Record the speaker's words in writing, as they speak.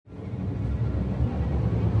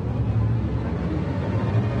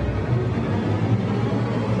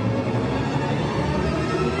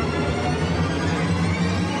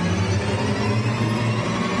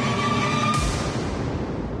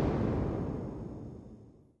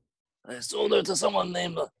I sold her to someone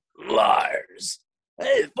named Lars.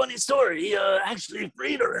 Hey, funny story. He actually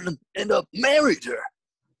freed her and married her.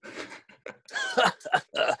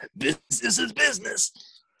 Business is business.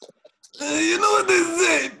 You know what they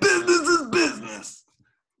say, business is business.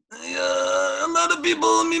 A lot of people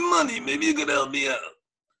owe me money. Maybe you could help me out.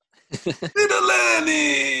 Little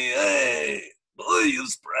Lanny, hey, boy, you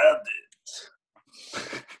sprouted.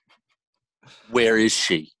 Where is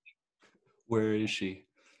she? Where is she?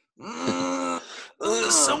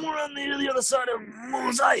 Somewhere on the other side of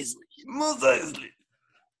Mos Eisley. Mos Eisley.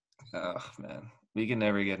 Oh, man. We can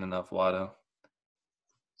never get enough Watto.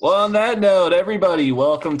 Well, on that note, everybody,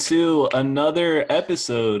 welcome to another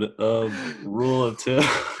episode of Rule of Two.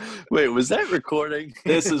 Wait, was that recording?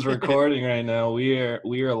 This is recording right now. We are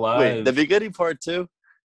live. Wait, the beginning part too?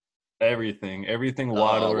 Everything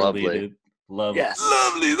Watto related. Lovely. Yes.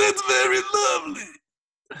 Lovely, that's very lovely.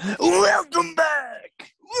 Welcome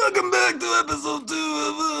back. Welcome back to episode 2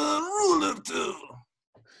 of Rule of Two.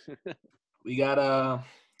 We got a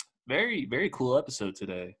very, very cool episode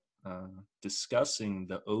today. Discussing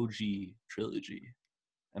the OG trilogy.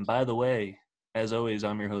 And by the way, as always,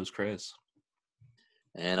 I'm your host, Chris.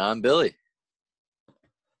 And I'm Billy.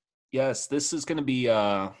 Yes, this is going to be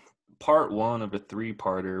part one of a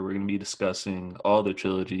three-parter. We're going to be discussing all the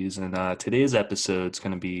trilogies. And today's episode is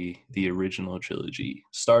going to be the original trilogy.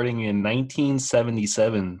 Starting in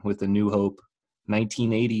 1977 with A New Hope,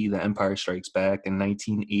 1980, The Empire Strikes Back, and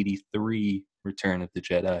 1983, Return of the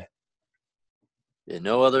Jedi. Yeah,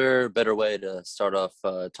 no other better way to start off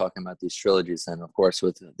talking about these trilogies than, of course,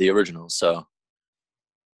 with the originals. So,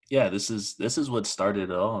 yeah, this is what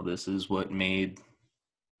started it all. This is what made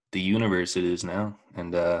the universe it is now,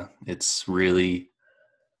 and it's really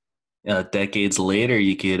decades later.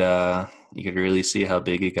 You could really see how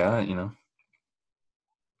big it got.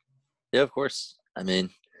 Yeah, of course. I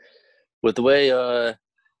mean, with the way A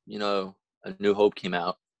New Hope came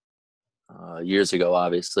out. Years ago,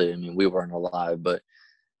 obviously. I mean, we weren't alive, but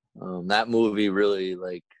that movie really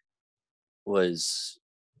was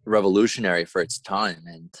revolutionary for its time.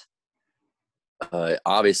 And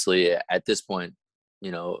obviously, at this point,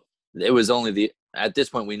 it was only at this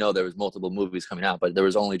point we know there was multiple movies coming out, but it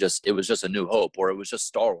was just A New Hope, or it was just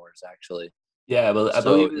Star Wars, actually. Yeah, but I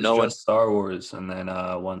believe it was just Star Wars, and then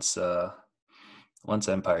once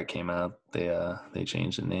Empire came out, they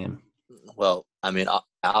changed the name. Well, I mean,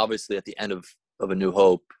 obviously at the end of A New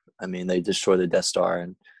Hope, I mean, they destroyed the Death Star,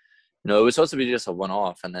 and it was supposed to be just a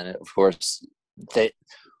one-off, and then of course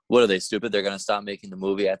what are they, stupid? They're going to stop making the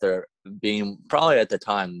movie after being probably at the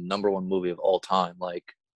time #1 movie of all time.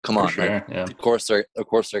 Like, come on, sure, yeah. Of course they're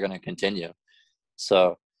going to continue.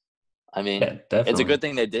 So, I mean, yeah, it's a good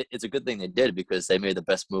thing they did. It's a good thing they did, because they made the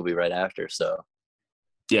best movie right after. So.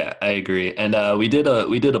 Yeah, I agree. And we did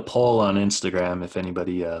a poll on Instagram. If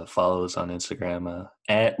anybody follows on Instagram,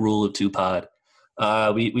 at Rule of Two Pod,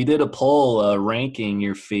 we did a poll ranking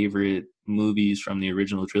your favorite movies from the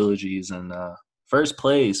original trilogies, and first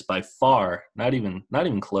place by far, not even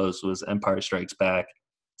close, was Empire Strikes Back.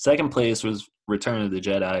 Second place was Return of the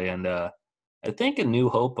Jedi, and I think A New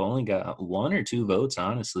Hope only got 1 or 2 votes.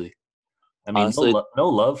 Honestly, I mean, honestly, no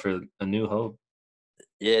love for A New Hope.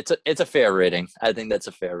 Yeah, it's a fair rating. I think that's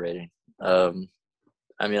a fair rating. I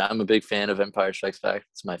mean, I'm a big fan of Empire Strikes Back.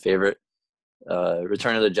 It's my favorite.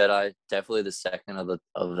 Return of the Jedi, definitely the second of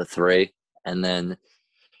the three. And then,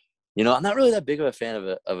 I'm not really that big of a fan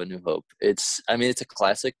of A New Hope. It's a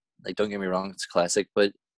classic. Like, don't get me wrong, it's a classic.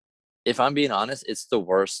 But if I'm being honest, it's the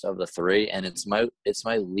worst of the three, and it's my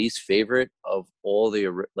least favorite of all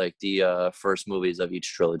the first movies of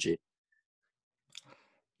each trilogy.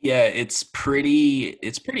 Yeah, it's pretty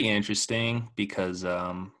interesting because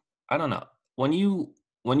I don't know. When you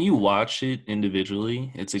watch it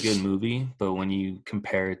individually, it's a good movie, but when you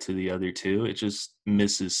compare it to the other two, it just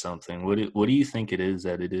misses something. What do you think it is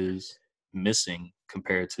that it is missing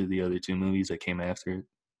compared to the other two movies that came after it?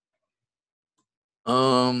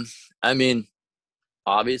 I mean,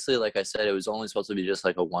 obviously, like I said, it was only supposed to be just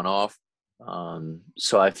like a one-off.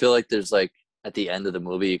 So I feel like there's at the end of the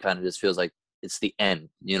movie, it kind of just feels like it's the end.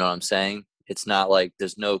 You know what I'm saying? It's not like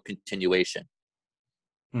there's no continuation.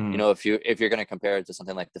 If you're going to compare it to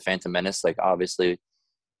something like The Phantom Menace, like obviously,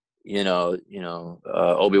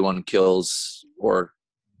 Obi-Wan kills,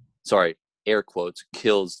 air quotes,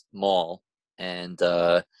 kills Maul, and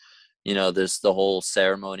there's the whole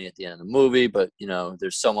ceremony at the end of the movie, but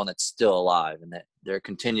there's someone that's still alive, and that they're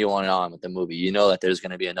continuing on with the movie. That there's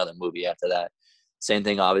going to be another movie after that. Same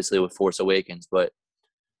thing, obviously, with Force Awakens, but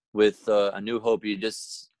with A New Hope,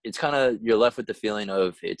 it's kind of, you're left with the feeling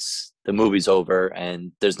of the movie's over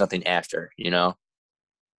and there's nothing after.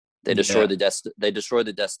 They Yeah. destroyed the Death. They destroyed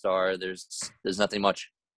the Death Star. There's nothing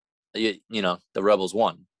much. You know, the rebels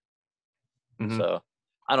won. Hmm. So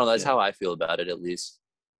I don't know. That's Yeah. how I feel about it, at least.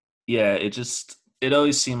 Yeah, it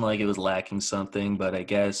always seemed like it was lacking something, but I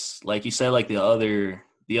guess like you said, like the other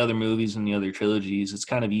movies and the other trilogies, it's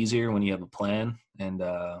kind of easier when you have a plan. And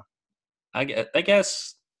I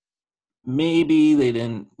guess maybe they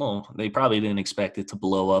didn't. Well, they probably didn't expect it to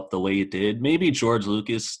blow up the way it did. Maybe George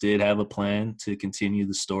Lucas did have a plan to continue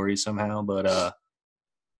the story somehow, but I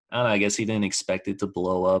don't know. I guess he didn't expect it to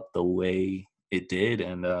blow up the way it did,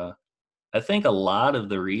 and I think a lot of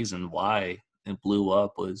the reason why it blew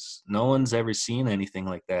up was no one's ever seen anything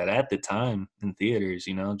like that at the time in theaters.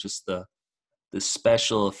 You know, just the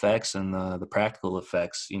special effects and the practical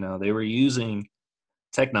effects. You know, they were using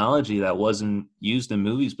technology that wasn't used in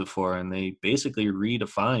movies before, and they basically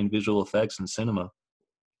redefined visual effects in cinema.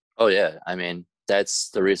 Oh yeah, I mean that's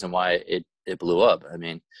the reason why it blew up. I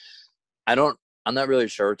mean, I don't. I'm not really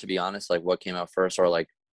sure, to be honest, like what came out first, or like,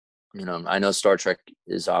 you know, I know Star Trek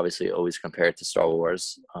is obviously always compared to Star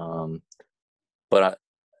Wars, but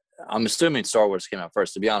I'm assuming Star Wars came out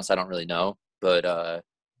first. To be honest, I don't really know, but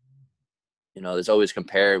you know, there's always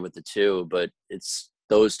compared with the two, but it's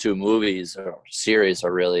those two movies or series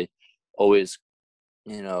are really always,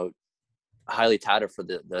 you know, highly touted for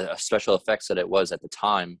the special effects that it was at the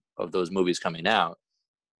time of those movies coming out.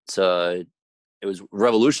 So it was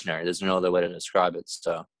revolutionary. There's no other way to describe it.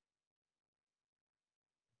 So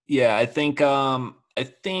Yeah, I think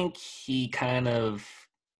he kind of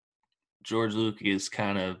George Lucas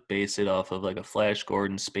kind of based it off of like a Flash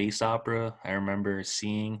Gordon space opera I remember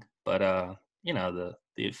seeing, but you know, the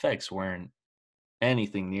effects weren't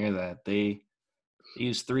anything near that. They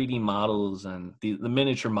used 3D models and the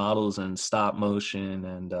miniature models and stop motion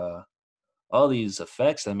and all these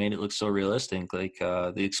effects that made it look so realistic. Like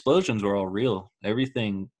the explosions were all real.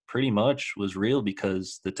 Everything pretty much was real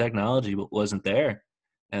because the technology wasn't there.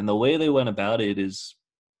 And the way they went about it is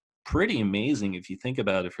pretty amazing if you think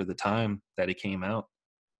about it for the time that it came out.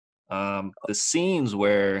 The scenes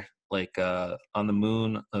where, like, on the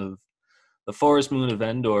moon of the forest moon of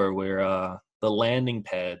Endor, where the landing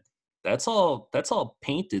pad, that's all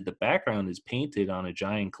painted. The background is painted on a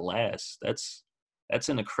giant glass. That's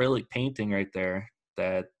an acrylic painting right there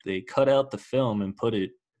that they cut out the film and put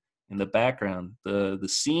it in the background. The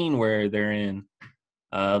scene where they're in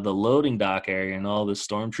the loading dock area and all the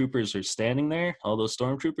stormtroopers are standing there, all those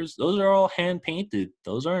stormtroopers, those are all hand painted.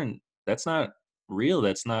 That's not real.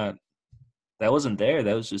 That wasn't there.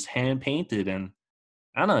 That was just hand painted. And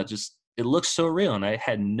I don't know, it looks so real. And I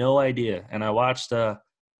had no idea. And I watched a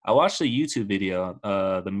YouTube video,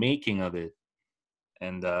 the making of it.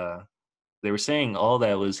 And, they were saying all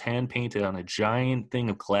that was hand painted on a giant thing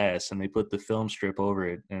of glass and they put the film strip over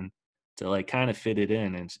it and to like kind of fit it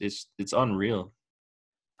in. And it's unreal.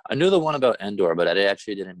 I knew the one about Endor, but I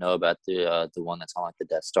actually didn't know about the one that's on like the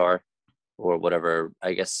Death Star or whatever.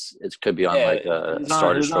 I guess it could be on Yeah, like a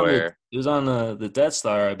Star Destroyer. it was on the Death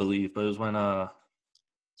Star, I believe, but it's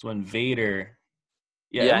when Vader.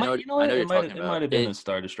 Yeah, it Yeah, might. You know I what? know what It you're might talking it about. might have been a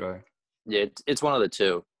Star Destroyer. Yeah, it's one of the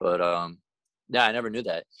two, but yeah, I never knew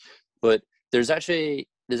that. But there's actually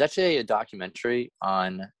a documentary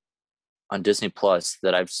on Disney Plus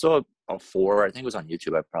that I've saw before. I think it was on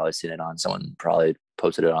YouTube. I've probably seen it on someone probably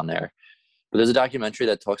posted it on there. But there's a documentary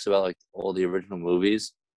that talks about like all the original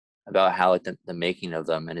movies, about how like the making of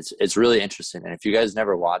them, and it's really interesting. And if you guys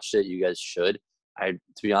never watched it, you guys should. To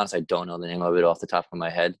be honest, I don't know the name of it off the top of my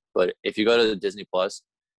head, but if you go to the Disney Plus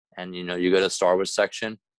and you know you go to the Star Wars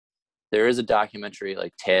section, there is a documentary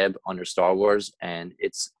like tab under Star Wars, and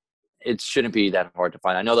it shouldn't be that hard to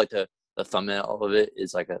find. I know like the thumbnail of it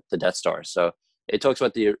is like the Death Star, so it talks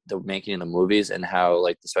about the making of the movies and how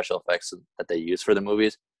like the special effects that they use for the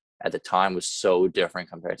movies at the time was so different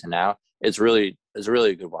compared to now. It's really a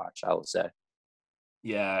good watch, I would say.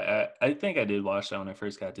 Yeah, I think I did watch that when I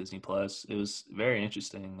first got Disney Plus. It was very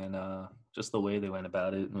interesting, and just the way they went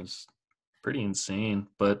about it was pretty insane.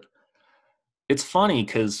 But it's funny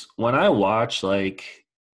because when I watch like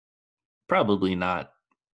probably not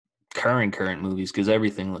current movies because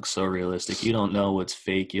everything looks so realistic. You don't know what's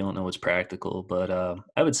fake, you don't know what's practical. But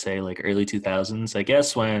I would say like early 2000s. I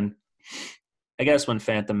guess when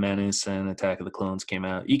Phantom Menace and Attack of the Clones came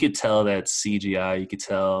out, you could tell that's CGI. You could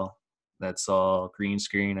tell that's all green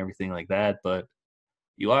screen, everything like that. But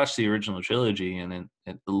you watch the original trilogy, and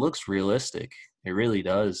it looks realistic. It really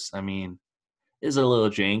does. I mean, is it a little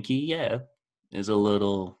janky? Yeah, is a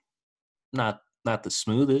little not the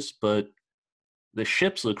smoothest, but the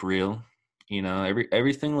ships look real. You know,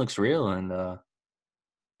 everything looks real, and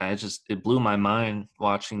it blew my mind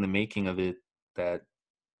watching the making of it. That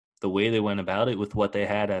the way they went about it with what they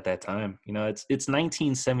had at that time. You know, it's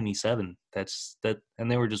 1977.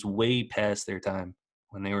 And they were just way past their time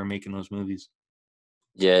when they were making those movies.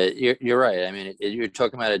 Yeah, you're right. I mean, you're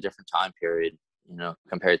talking about a different time period,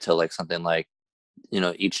 compared to like something like,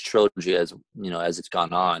 each trilogy as as it's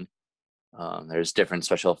gone on. There's different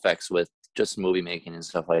special effects with just movie making and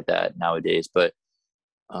stuff like that nowadays, but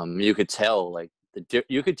you could tell like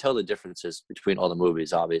you could tell the differences between all the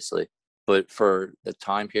movies, obviously. But for the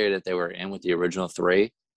time period that they were in with the original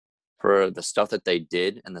three, for the stuff that they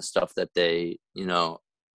did and the stuff that they,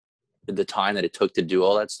 the time that it took to do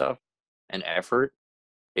all that stuff and effort,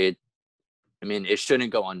 it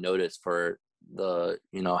shouldn't go unnoticed for the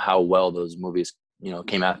how well those movies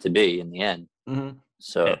came out to be in the end. Mm-hmm.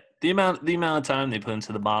 So yeah. The amount of time they put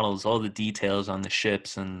into the models, all the details on the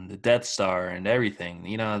ships and the Death Star and everything,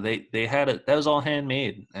 they had it. That was all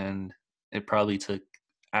handmade, and it probably took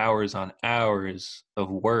hours on hours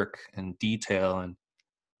of work and detail, and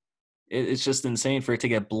it's just insane for it to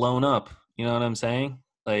get blown up. You know what I'm saying?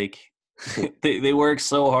 Like they work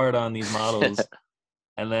so hard on these models.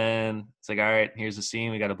 And then it's like, all right, here's the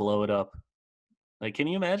scene. We got to blow it up. Like, can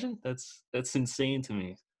you imagine? That's insane to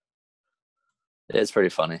me. it's pretty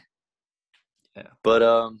funny. Yeah.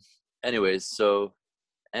 But anyways, so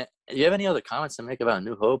do you have any other comments to make about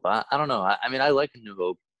New Hope? I don't know. I mean, I like New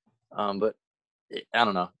Hope, but I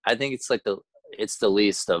don't know. I think it's like it's the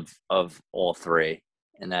least of all three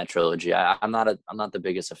in that trilogy. I'm not the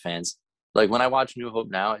biggest of fans. Like when I watch New Hope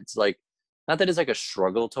now, it's like, not that it's like a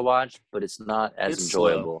struggle to watch, but it's not as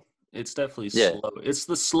enjoyable. Slow. It's definitely slow. It's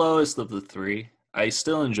the slowest of the three. I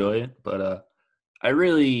still enjoy it, but I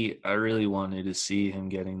really wanted to see him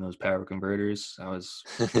getting those power converters.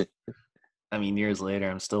 Years later,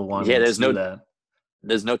 I'm still wanting to see that.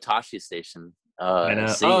 There's no Tashi station. I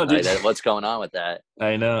know. What's going on with that?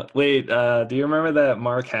 I know. Wait, do you remember that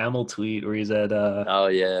Mark Hamill tweet where he's at oh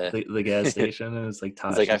yeah, the gas station and it's like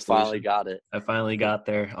Tashi? It's like I finally station. got it. I finally got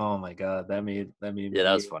there. Oh my god, that made me. Yeah,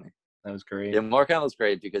 that was funny. That was great. Yeah, Mark Hamill's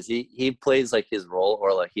great because he plays like his role,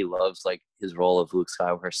 or like he loves like his role of Luke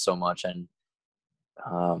Skywalker so much, and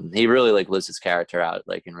he really like lives his character out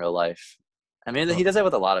like in real life. I mean, he does that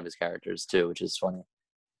with a lot of his characters too, which is funny.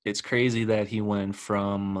 It's crazy that he went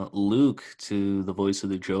from Luke to the voice of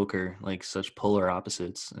the Joker, like such polar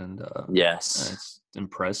opposites, and yes, it's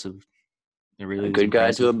impressive. It really a good guy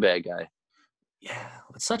to a bad guy. Yeah,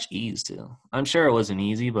 with such ease too. I'm sure it wasn't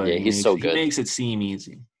easy, but yeah, he's so good. He makes it seem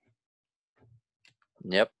easy.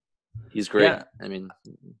 Yep, he's great. Yeah. I mean,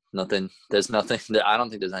 there's nothing. I don't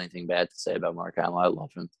think there's anything bad to say about Mark Hamill. I love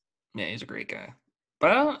him. Yeah, he's a great guy.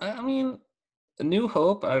 But I mean, A New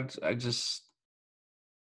Hope, I just.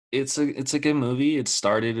 It's a good movie. It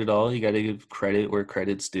started it all. You got to give credit where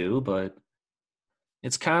credit's due, but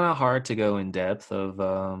it's kind of hard to go in depth of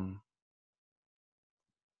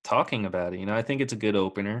talking about it. I think it's a good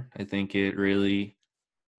opener. I think it really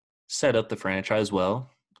set up the franchise well.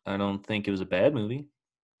 I don't think it was a bad movie.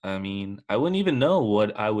 I mean, I wouldn't even know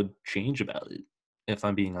what I would change about it, if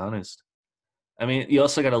I'm being honest. I mean, you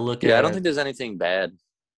also got to look at... Yeah, I don't think there's anything bad.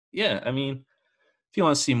 Yeah, I mean, if you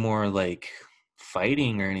want to see more like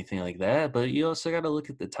fighting or anything like that, but you also got to look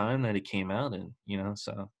at the time that it came out in,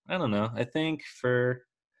 so I don't know. I think for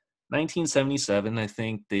 1977, I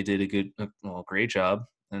think they did a great job,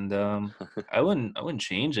 and I wouldn't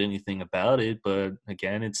change anything about it, but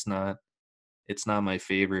again, it's not my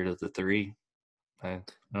favorite of the three. I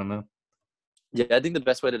don't know. Yeah, I think the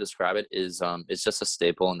best way to describe it is it's just a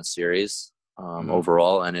staple in the series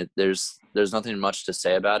overall, and there's nothing much to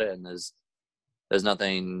say about it, and there's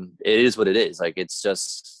nothing. It is what it is. Like it's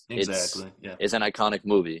just exactly. It's an iconic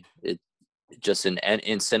movie. It just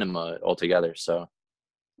in cinema altogether. So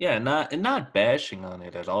yeah, not bashing on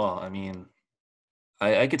it at all. I mean,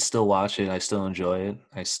 I could still watch it. I still enjoy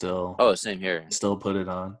it. Same here. Still put it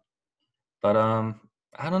on, but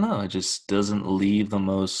I don't know. It just doesn't leave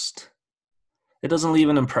It doesn't leave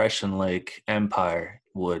an impression like Empire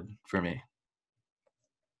would for me.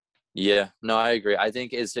 Yeah, no, I agree. I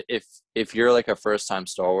think if you're like a first time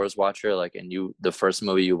Star Wars watcher, like, and the first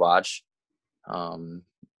movie you watch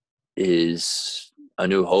is A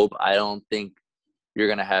New Hope, I don't think you're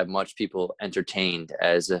gonna have much people entertained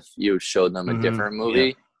as if you showed them a different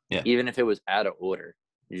movie, even if it was out of order.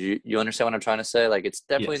 You understand what I'm trying to say? Like, it's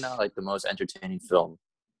definitely not like the most entertaining film.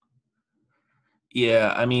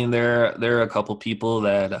 Yeah, I mean, there are a couple people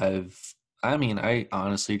that I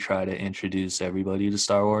honestly try to introduce everybody to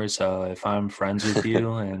Star Wars. So if I'm friends with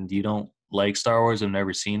you and you don't like Star Wars, have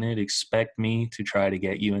never seen it, expect me to try to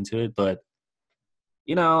get you into it. But,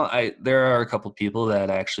 there are a couple people that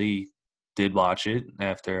actually did watch it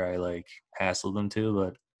after I hassled them to,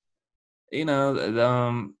 but You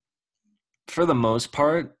know, for the most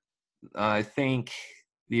part, I think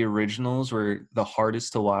the originals were the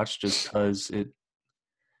hardest to watch just because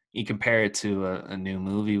you compare it to a new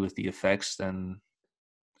movie with the effects and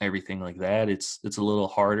everything like that. It's a little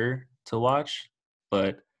harder to watch,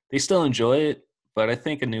 but they still enjoy it. But I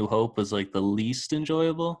think A New Hope was like the least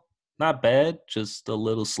enjoyable. Not bad, just a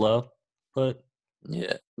little slow. But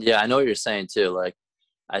Yeah, yeah, I know what you're saying too. Like,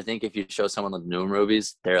 I think if you show someone the newer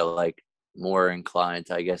movies, they're like more inclined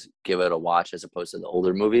to, I guess, give it a watch as opposed to the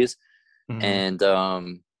older movies. mhm.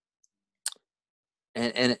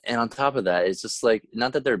 And and on top of that, it's just like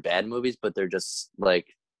not that they're bad movies, but they're just like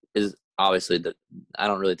is obviously the I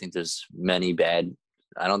don't really think there's many bad.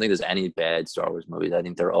 I don't think there's any bad Star Wars movies. I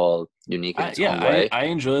think they're all unique in its Yeah, own way. I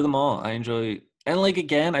enjoy them all. I enjoy, and like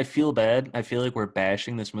again, I feel bad. I feel like we're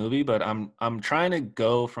bashing this movie, but I'm trying to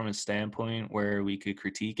go from a standpoint where we could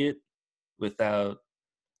critique it without.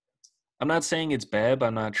 I'm not saying it's bad, but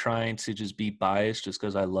I'm not trying to just be biased just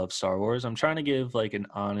because I love Star Wars. I'm trying to give like an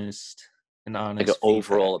Like an honest feedback.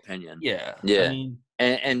 overall opinion. Yeah, I Yeah, mean,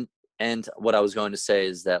 and and what I was going to say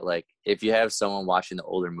is that like if you have someone watching the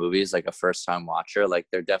older movies, like a first time watcher, like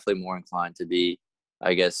they're definitely more inclined to be,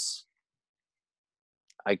 I guess,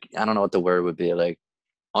 I don't know what the word would be, like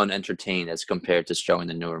unentertained as compared to showing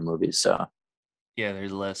the newer movies. So yeah,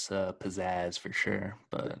 there's less pizzazz for sure,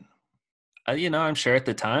 but I'm sure at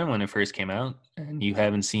the time when it first came out, and you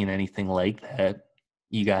haven't seen anything like that,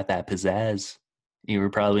 you got that pizzazz. You were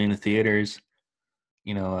probably in the theaters,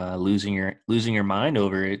 losing your mind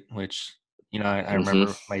over it. Which I mhm.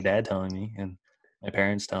 remember my dad telling me and my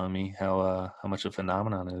parents telling me how much a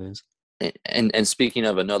phenomenon it is. And speaking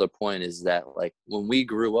of another point is that like when we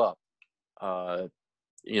grew up, uh,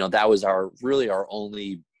 that was our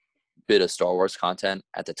only bit of Star Wars content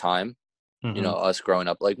at the time. Hmm. Us growing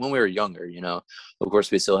up, like when we were younger, of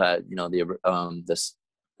course we still had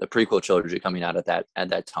the prequel trilogy coming out at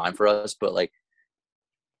that time for us, but like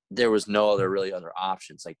there was no other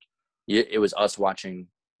options. Like it was us watching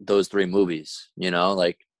those three movies,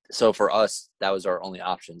 like so for us that was our only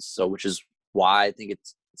options. So which is why I think it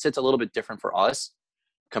sits a little bit different for us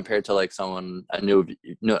compared to like someone a new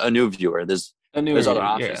viewer. A newer There's other view,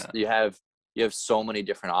 options. yeah. You have so many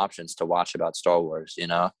different options to watch about Star Wars.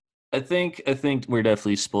 I think we're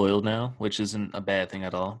definitely spoiled now, which isn't a bad thing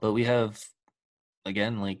at all. But we have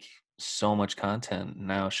again like so much content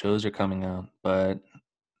now. Shows are coming out, but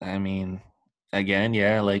I mean, again,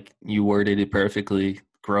 yeah, like you worded it perfectly.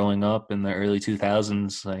 Growing up in the early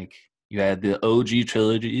 2000s, like you had the OG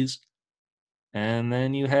trilogies, and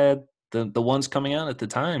then you had the ones coming out at the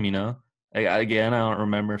time. Again, I don't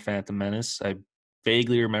remember Phantom Menace. I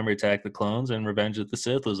vaguely remember Attack of the Clones, and Revenge of the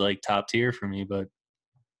Sith was like top tier for me. But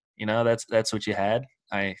that's what you had.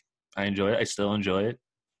 I enjoy it. I still enjoy it.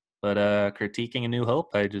 But critiquing A New Hope,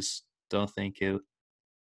 I just don't think it.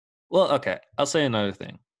 Well, okay. I'll say another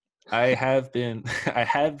thing. I have been I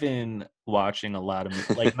have been watching a lot of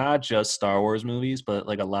like not just Star Wars movies, but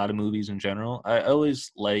like a lot of movies in general. I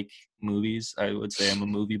always like movies. I would say I'm a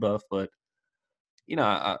movie buff, but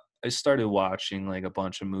I started watching like a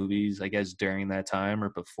bunch of movies, I guess during that time or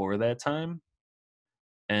before that time.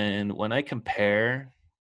 And when I compare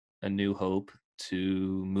A New Hope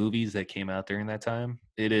to movies that came out during that time,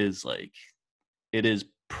 it is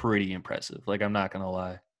pretty impressive. Like I'm not gonna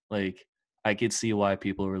lie. Like I could see why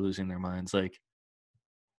people were losing their minds. Like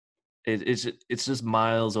it's just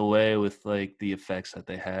miles away with like the effects that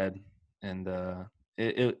they had, and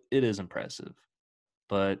it is impressive.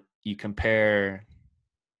 But you compare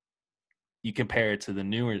it to the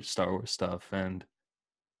newer Star Wars stuff, and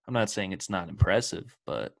I'm not saying it's not impressive,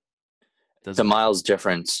 but it The doesn't. miles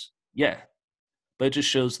difference. Yeah, but it just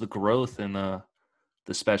shows the growth in the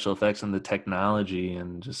special effects and the technology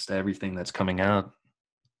and just everything that's coming out.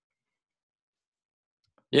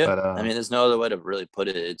 Yeah, But I mean, there's no other way to really put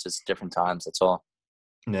it. It's just different times. That's all,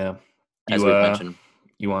 yeah, as you we've mentioned.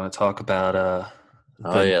 you want to talk about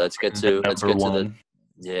Oh yeah, let's get the to let's number get to the one?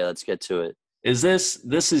 yeah, let's get to it. Is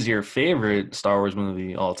this is your favorite Star Wars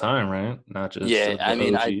movie all time, right? Not just Yeah, of I the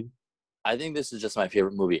mean, OG. I think this is just my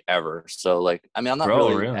favorite movie ever. So like, I mean, I'm not Oh,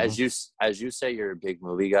 really really? as you say you're a big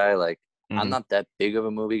movie guy. Like, I'm Hmm. not that big of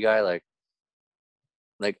a movie guy. Like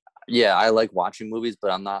yeah, I like watching movies,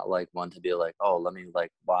 but I'm not like one to be like, oh, let me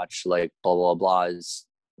like watch like blah blah blah. Is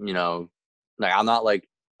you know, like I'm not like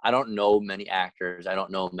I don't know many actors. I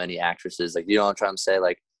don't know many actresses. Like you know what I'm trying to say.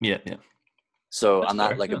 Like Yeah, yeah. so That's I'm not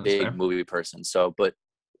fair. like a Yeah, that's big fair. movie person. So, but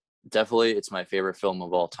definitely it's my favorite film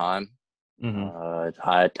of all time. Hmm.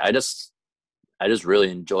 I just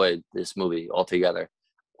really enjoyed this movie altogether.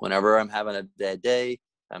 Whenever I'm having a bad day,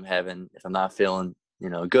 if I'm not feeling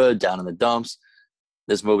good, down in the dumps.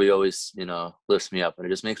 This movie always, lifts me up, and it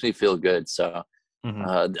just makes me feel good. So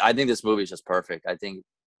I think this movie is just perfect. I think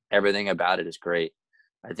everything about it is great.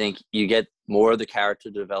 I think you get more of the character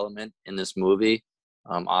development in this movie,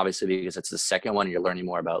 obviously because it's the second one. You're learning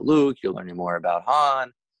more about Luke. You're learning more about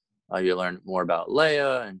Han. You learn more about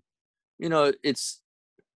Leia, and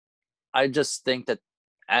I just think that,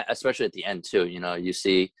 especially at the end too. You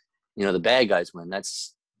see, the bad guys win.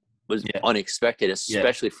 Was unexpected,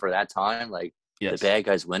 especially for that time. Like the bad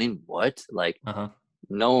guys winning. What? Like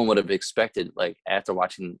no one would have expected. Like after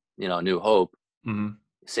watching, New Hope,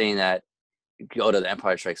 seeing that go to the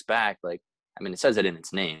Empire Strikes Back. Like, I mean, it says it in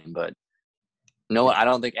its name, but no, I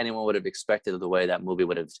don't think anyone would have expected the way that movie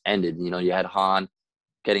would have ended. You had Han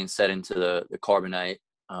getting set into the carbonite,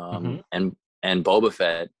 and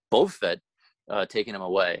Boba Fett taking him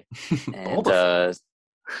away, and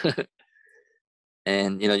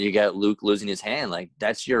and you got Luke losing his hand. Like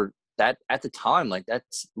that at the time, like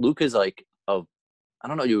that's Luke is like I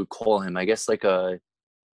don't know what you would call him. I guess like an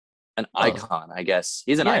icon. I guess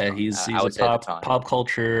he's an icon. He's a pop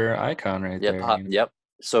culture icon right there. Yep.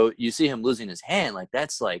 So you see him losing his hand, like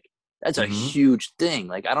that's a huge thing.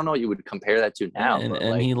 Like I don't know what you would compare that to now.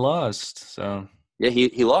 And he lost. So yeah,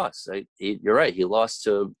 he lost. You're right. He lost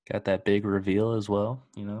to got that big reveal as well.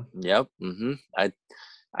 Yep.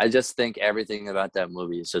 I just think everything about that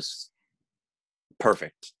movie is just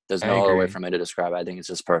perfect. There's no other way for me to describe it. I think it's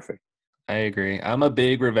just perfect. I agree. I'm a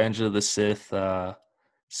big Revenge of the Sith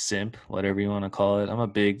simp, whatever you want to call it. I'm a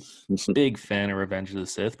big fan of Revenge of the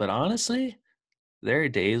Sith. But honestly, there are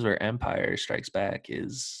days where Empire Strikes Back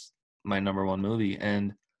is my number one movie.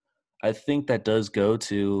 And I think that does go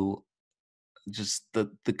to just the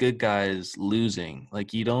good guys losing.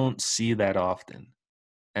 Like you don't see that often.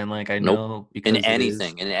 And like I know because in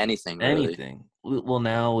anything really. Well,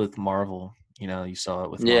 now with Marvel, you saw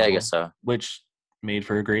it with Marvel, I guess so. Which made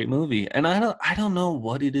for a great movie. And I don't know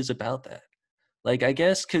what it is about that. Like I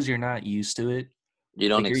guess because you're not used to it. You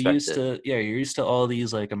don't like, expect it. You're used to all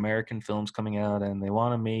these like American films coming out, and they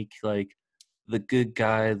want to make like the good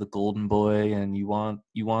guy, the golden boy, and you want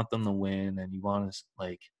them to win, and you want to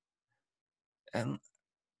like, and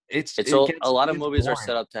a lot of movies boring. Are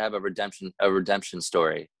set up to have a redemption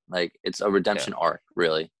story. Like it's a redemption arc,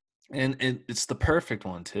 really. And it's the perfect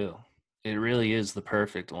one too. It really is the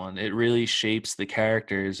perfect one. It really shapes the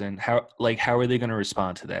characters and how are they going to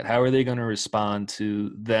respond to that? How are they going to respond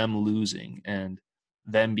to them losing and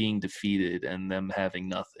them being defeated and them having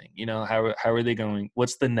nothing? How are they going?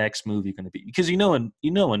 What's the next movie going to be? Because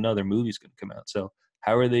another movie's going to come out. So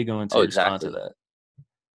how are they going to respond to that?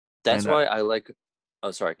 That's why I like.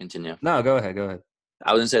 Oh, sorry. Continue. No, go ahead.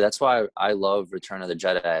 I was gonna say that's why I love Return of the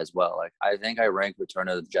Jedi as well. Like I think I rank Return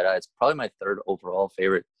of the Jedi. It's probably my third overall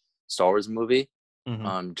favorite Star Wars movie.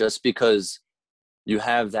 Just because you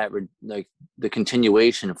have that like the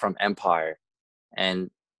continuation from Empire, and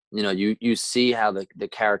you see how the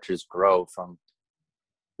characters grow from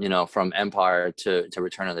Empire to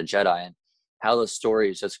Return of the Jedi, and how the story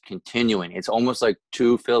is just continuing. It's almost like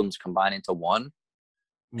two films combined into one.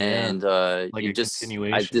 And like you just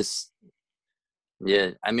continuation.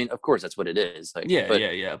 I mean, of course that's what it is. Like but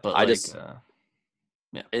I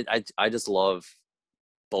just love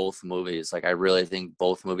both movies. Like I really think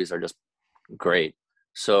both movies are just great.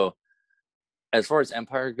 So as far as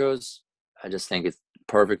Empire goes, I just think it's a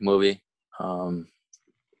perfect movie. I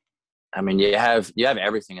mean, you have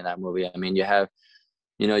everything in that movie. I mean, you have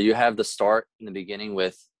the start in the beginning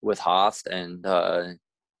with Hoth, and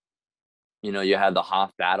you had the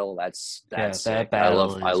Hoth battle. That's that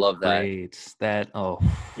battle. I love great. That.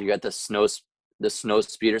 You got the snow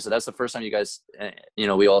speeder. So that's the first time you guys,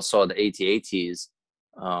 we all saw the AT-ATs.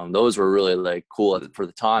 Those were really like cool for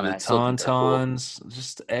the time. The Tauntauns, cool.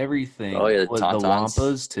 Just everything. Oh yeah, the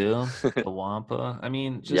Wampas too. The Wampa. I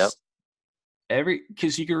mean, just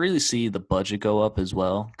because you could really see the budget go up as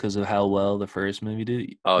well because of how well the first movie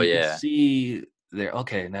did. Oh you yeah. See there.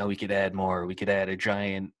 Okay, now we could add more. We could add a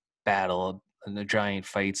giant battle and a giant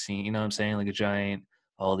fight scene. You know what I'm saying? Like a giant.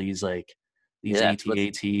 All these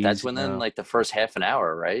AT-ATs. That's within like the first half an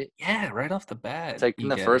hour, right? Yeah, right off the bat. It's like in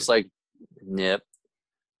the first Yep.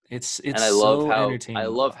 It's and I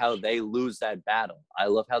love how they lose that battle.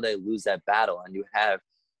 And you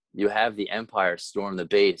have the Empire storm the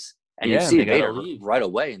base, and you see Vader right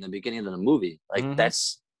away in the beginning of the movie. Like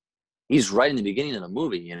he's right in the beginning of the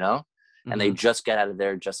movie, and they just get out of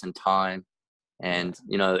there just in time, and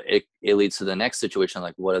it leads to the next situation.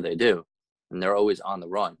 Like, what do? And they're always on the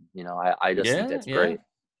run. I just think that's great.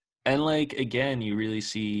 And like again, you really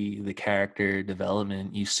see the character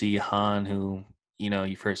development. You see Han, who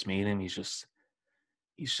you first meet him.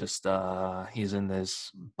 he's just he's in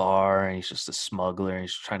this bar and he's just a smuggler and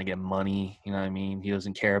he's trying to get money, you know what I mean? He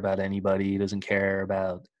doesn't care about anybody, he doesn't care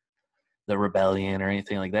about the rebellion or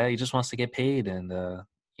anything like that. He just wants to get paid, and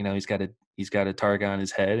you know, he's got a target on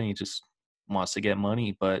his head and he just wants to get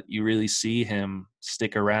money. But you really see him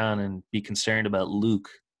stick around and be concerned about Luke,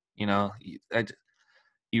 you know.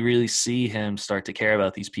 You really see him start to care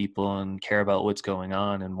about these people and care about what's going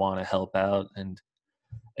on and want to help out. And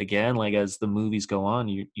again, like as the movies go on,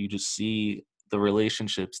 you just see the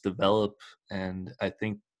relationships develop. And I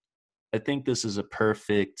think this is a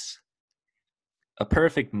perfect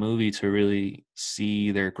movie to really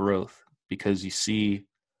see their growth, because you see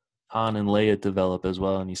Han and Leia develop as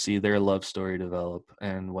well, and you see their love story develop.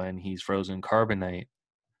 And when he's frozen carbonite,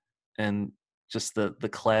 and just the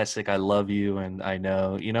classic "I love you" and "I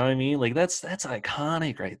know," you know what I mean? Like that's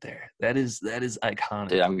iconic right there. That is iconic.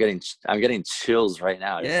 Dude, I'm getting chills right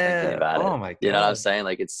now just thinking Yeah. about it. Oh my You know what I'm god. saying?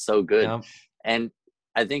 Like it's so good. Yeah. And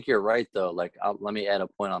I think you're right though. Like let me add a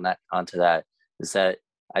point on that onto that is that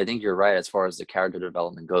I think you're right as far as the character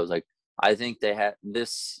development goes. Like I think they had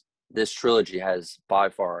this trilogy has by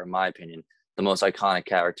far, in my opinion, the most iconic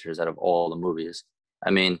characters out of all the movies.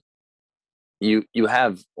 I mean, you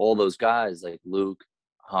have all those guys like Luke,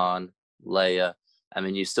 Han, Leia. I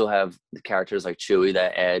mean, you still have the characters like Chewie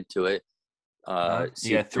that add to it. You got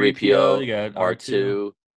 3PO, C3PO, you got R2.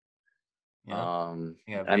 R2. Yep.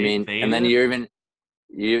 You got I mean, and then Vader. you're even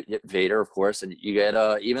Vader, of course, and you get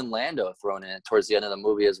even Lando thrown in towards the end of the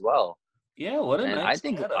movie as well. Yeah, what a And I nice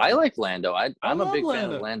think I setup. like Lando. I I'm a love big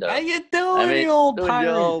fan of Lando. How Lando. you I doing, mean, you old doing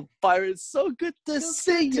pirate? yo, pirate, so good to So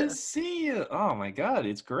see good to you. see you. Oh my god,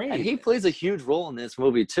 it's And great. he plays a huge role in this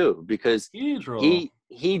movie too, because Huge role.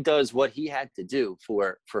 he does what he had to do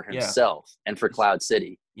for Yeah. himself and for Cloud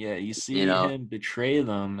City. Yeah, you You see know, him betray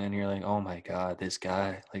them and you're like, "Oh my god, this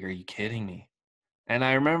guy. Like, are you kidding me?" And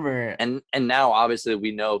I remember, and now obviously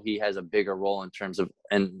we know he has a bigger role in terms of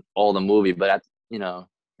in all the movie, but at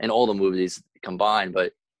in all the movies combined.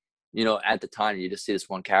 But at the time you just see this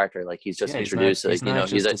one character, like he's just yeah, he's not introduced, he's like not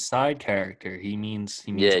he's just a a side character. He means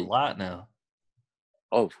a yeah. lot now.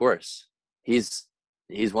 Oh, of course, he's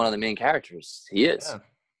one of the main characters. He is. Yeah.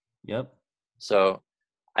 Yep. So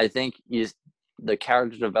I think the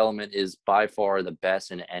character development is by far the best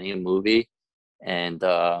in any movie, and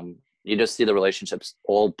you just see the relationships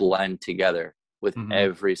all blend together with Mhm.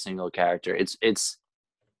 every single character. It's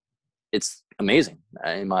amazing,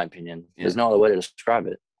 in my opinion. Yeah. There's no other way to describe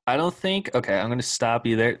it. I don't think, okay, I'm going to stop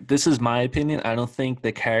you there. This is my opinion. I don't think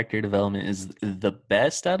the character development is the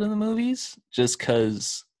best out of the movies, just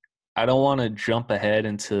because I don't want to jump ahead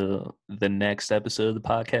into the next episode of the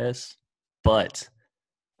podcast. But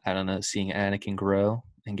I don't know, seeing Anakin grow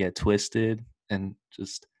and get twisted and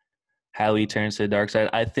just how he turns to the dark side,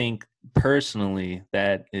 I think personally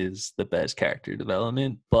that is the best character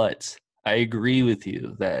development. But I agree with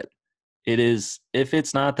you that it is, if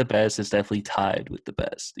it's not the best, it's definitely tied with the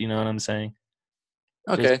best. You know what I'm saying?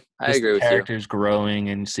 Just Okay, I just the agree with you. characters growing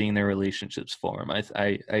and seeing their relationships form.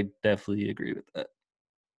 I definitely agree with that.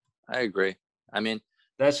 I agree. I mean,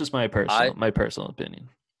 That's just my I personal opinion.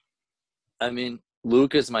 I mean,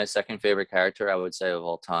 Luke is my second favorite character, I would say, of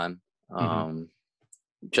all time. Hmm.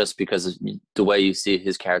 Just because of the way you see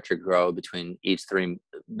his character grow between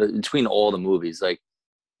all the movies. Like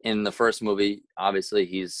in the first movie, obviously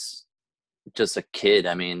he's just a kid.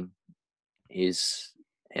 I mean, he's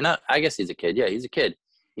I guess he's a kid. Yeah, he's a kid.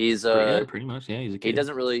 He's Yeah, pretty much. Yeah, he's a he kid.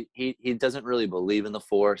 doesn't really he doesn't really believe in the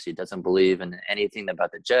Force. He doesn't believe in anything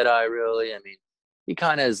about the Jedi, really. I mean, he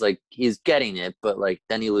kind of is like he's getting it, but like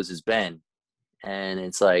then he loses Ben, and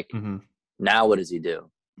it's like Hmm. now what does he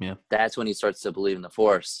do? Yeah, That's when he starts to believe in the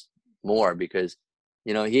Force more, because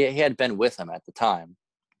he had Ben with him at the time,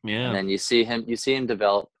 and yeah. then you see him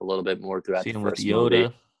develop a little bit more throughout See the him with first movie.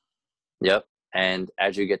 Yoda, Yep. And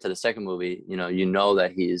as you get to the second movie, you know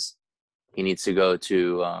that he needs to go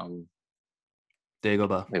to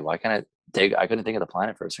Dagobah. wait, why can't I couldn't think of the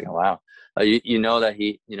planet for a second. Wow. You know that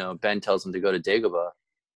Ben tells him to go to Dagobah,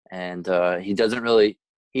 and he doesn't really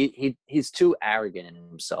he's too arrogant in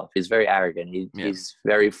himself. He's very arrogant. Yeah. He's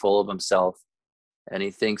very full of himself, and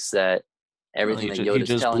he thinks that Well, everything he that he Yoda's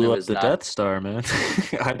just telling blew him up is the not Death Star, man.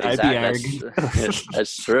 I'd be exact. arrogant.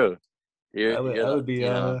 That's true. You're I would you're I the would be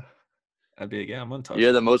I'd be like, yeah, I'm you're the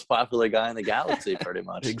untouchable. most popular guy in the galaxy, pretty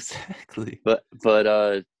much. Exactly. But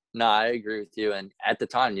no, I agree with you. And at the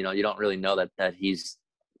time, you don't really know that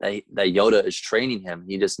Yoda is training him.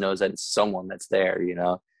 He just knows that it's someone that's there.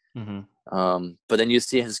 Hmm. But then you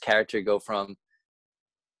see his character go from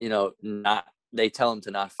not they tell him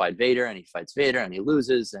to not fight Vader, and he fights Vader and he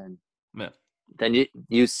loses, and Yeah. then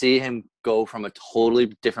you see him go from a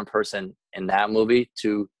totally different person in that movie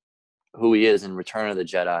to who he is in Return of the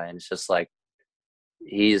Jedi, and it's just like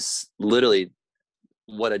he's literally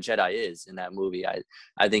what a Jedi is in that movie.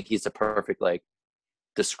 I think he's the perfect like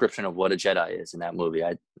description of what a Jedi is in that movie. I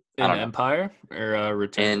In don't know. Empire or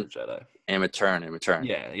Return of the Jedi? In Return.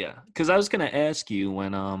 Yeah. Because I was gonna ask you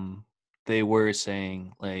when they were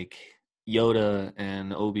saying like Yoda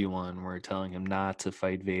and Obi-Wan were telling him not to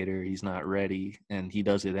fight Vader, he's not ready, and he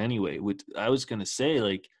does it anyway. I was gonna say,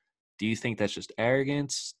 like, do you think that's just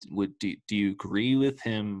arrogance? Do you agree with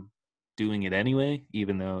him doing it anyway,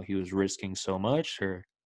 even though he was risking so much? Or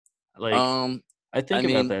like, I think I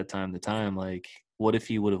about mean, that time to time. Like, what if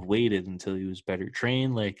he would have waited until he was better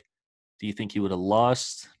trained? Like, do you think he would have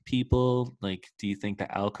lost people? Like, do you think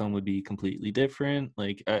the outcome would be completely different?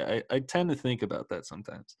 Like, I tend to think about that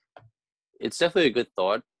sometimes. it's definitely a good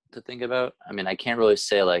thought to think about. I mean, I can't really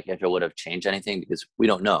say like if it would have changed anything because we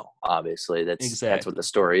don't know. Obviously, that's what the Exactly.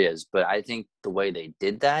 story is. But I think the way they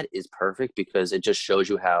did that is perfect because it just shows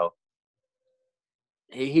you how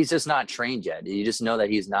he's just not trained yet. You just know that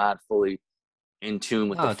he's not fully in tune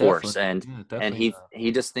with the No, force, definitely. and Yeah, and definitely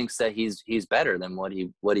he just thinks that he's better than what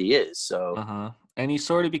he is. So Uh-huh. And he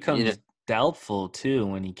sort of you know, becomes doubtful too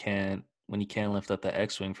when he can't lift up the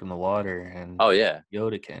X-wing from the water and oh yeah,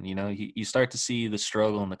 Yoda can. You start to see the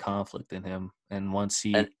struggle and the conflict in him, and once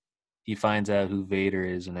and he finds out who Vader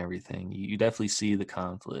is and everything, you definitely see the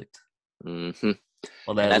conflict. hmm Well,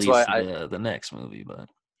 and that that's why leads to the next movie, but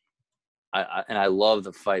I love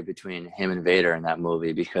the fight between him and Vader in that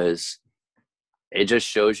movie because it just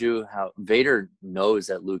shows you how Vader knows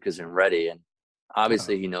that Luke isn't ready, and oh,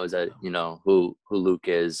 obviously he knows that who Luke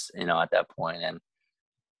is, at that point, and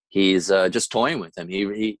he's just toying with him.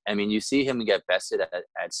 I mean, you see him get bested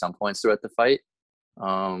at some points throughout the fight,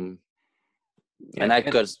 um, and yeah, that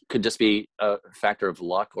and could just be a factor of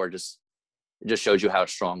luck, or just it just shows you how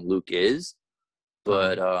strong Luke is.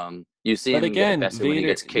 uh, But you see but him get again, bested when he Vader,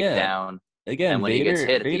 gets kicked yeah, down, again, and when he gets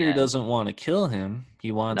Vader hit at the Vader end. doesn't want to kill him.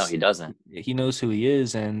 No, he doesn't. He knows who he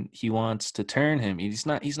is and he wants to turn him. He's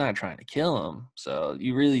not trying to kill him. So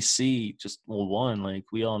you really see just one, like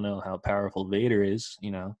we all know how powerful Vader is,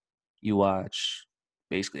 You watch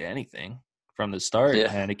basically anything from the start, Yeah.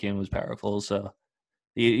 Anakin was powerful, so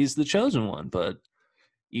he's the chosen one, but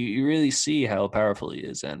you really see how powerful he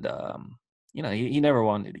is, and he never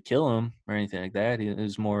wanted to kill him or anything like that. It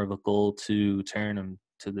was more of a goal to turn him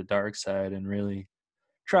to the dark side and really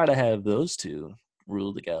try to have those two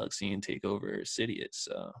rule the galaxy and take over Sidious.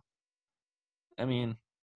 So, I mean,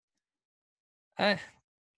 I,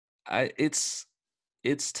 it's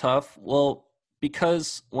tough. Well,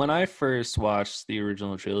 because when I first watched the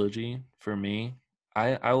original trilogy, for me,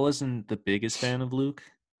 I wasn't the biggest fan of Luke.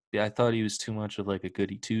 Yeah, I thought he was too much of like a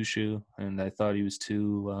goody two shoe, and I thought he was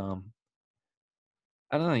too.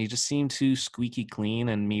 I don't know. He just seemed too squeaky clean.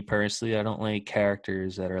 And me personally, I don't like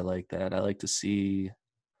characters that are like that. I like to see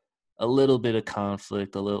a little bit of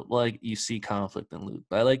conflict, a little like you see conflict in Luke.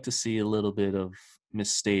 But I like to see a little bit of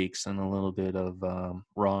mistakes and a little bit of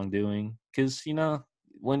wrongdoing, because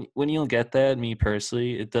when you don't get that, me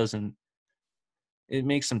personally, it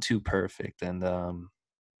makes him too perfect, and I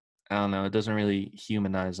don't know, it doesn't really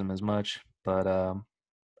humanize him as much. But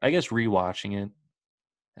I guess rewatching it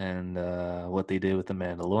and what they did with the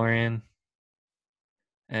Mandalorian,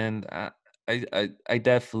 and I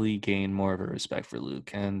definitely gained more of a respect for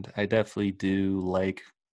Luke, and I definitely do like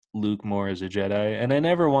Luke more as a Jedi. And I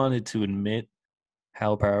never wanted to admit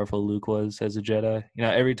how powerful Luke was as a Jedi.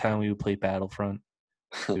 Every time we would play Battlefront,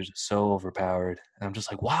 he was just so overpowered, and I'm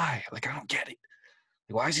just like, why? Like, I don't get it.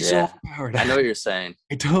 Like, why is he so Yeah. overpowered? I know what you're saying.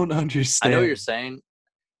 I don't I know what you're understand. saying.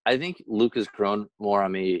 I think Luke has grown more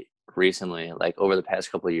on me recently, like over the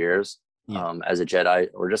past couple of years, Yeah. as a Jedi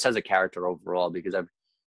or just as a character overall, because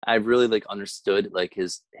I've really like understood like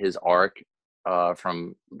his arc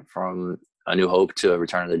from A New Hope to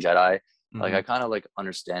Return of the Jedi. Like Hmm. I kind of like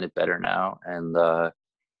understand it better now, and I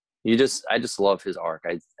just love his arc.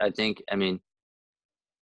 I think, I mean,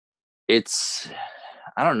 it's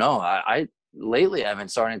I don't know. I lately I've been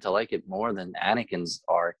starting to like it more than Anakin's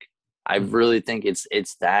arc. I Hmm. really think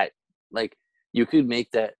it's that, like, you could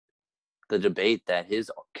make that the debate that his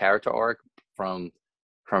character arc from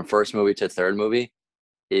first movie to third movie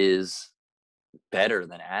is better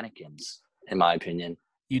than Anakin's, in my opinion.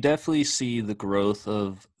 You definitely see the growth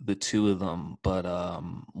of the two of them, but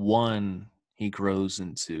one, he grows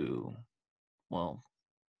into, well,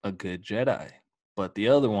 a good Jedi, but the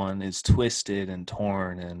other one is twisted and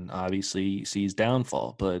torn, and obviously sees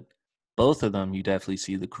downfall. But both of them, you definitely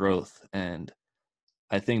see the growth, and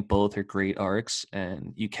I think both are great arcs,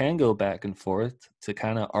 and you can go back and forth to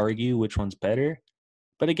kind of argue which one's better.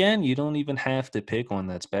 But again, you don't even have to pick one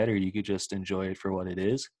that's better. You could just enjoy it for what it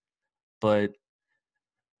is. But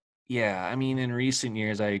yeah, I mean, in recent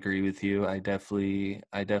years, I agree with you. I definitely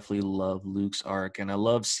love Luke's arc, and I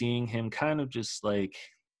love seeing him kind of just like,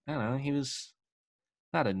 I don't know, he was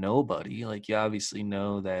not a nobody. Like, you obviously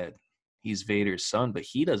know that he's Vader's son, but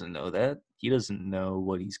he doesn't know that. He doesn't know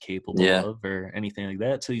what he's capable Yeah. of or anything like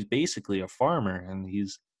that. So he's basically a farmer, and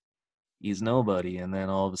he's nobody. And then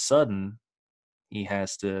all of a sudden, he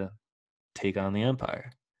has to take on the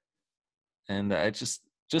Empire. And I just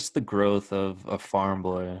the growth of a farm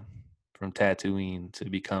boy from Tatooine to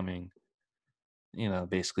becoming,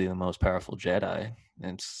 basically the most powerful Jedi.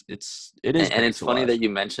 It is And great it's to funny watch. that you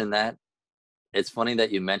mentioned that. It's funny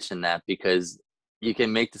that you mentioned that because you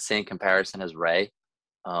can make the same comparison as Ray.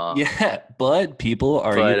 Yeah, but people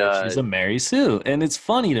argue But that she's a Mary Sue, and it's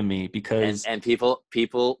funny to me because and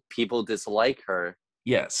people dislike her,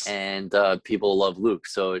 yes, and people love Luke.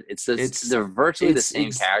 So it's just it's they're virtually the it's same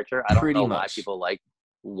ex- character. I don't pretty know why much. people like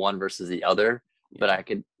one versus the other, but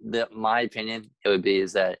Yeah. my opinion it would be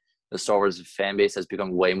is that the Star Wars fan base has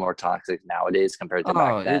become way more toxic nowadays compared to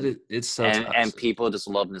back Oh, then, it's so and toxic. people just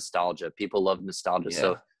love nostalgia. People love nostalgia.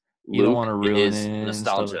 So Yeah, you don't want Luke to ruin is it and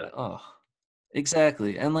stuff like nostalgia. that. Oh,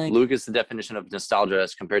 exactly, and like, Luke is the definition of nostalgia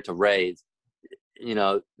as compared to Ray.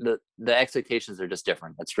 The expectations are just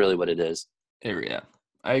different. That's really what it is. yeah,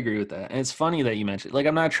 I agree with that. And it's funny that you mentioned. Like,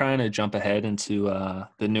 I'm not trying to jump ahead into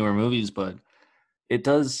the newer movies, but it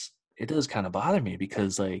does kind of bother me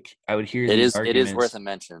because like I would hear these It is worth arguments. a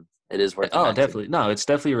mention. It is worth a Oh, mention. definitely. No, it's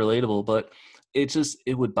definitely relatable, but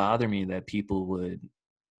it would bother me that people would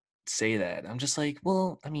say that. I'm just like,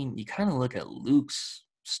 well, I mean, you kind of look at Luke's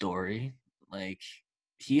story, like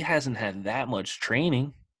he hasn't had that much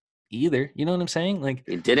training either. You know what I'm saying? Like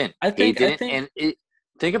He didn't. I He think I didn't. think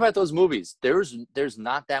Think about those movies. There's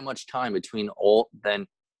not that much time between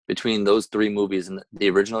those three movies and the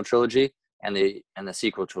original trilogy and the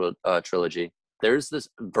sequel trilogy. There's this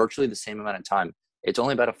virtually the same amount of time. It's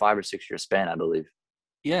only about a 5 or 6 year span, I believe.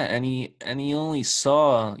 yeah, and he only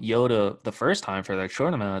saw Yoda the first time for that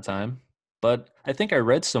short amount of time. But I think I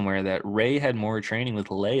read somewhere that Rey had more training with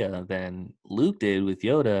Leia than Luke did with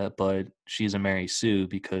Yoda, but she's a Mary Sue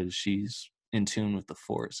because she's in tune with the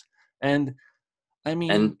Force. And I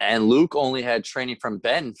mean, And Luke only had training from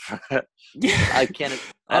Ben. yeah, I can't.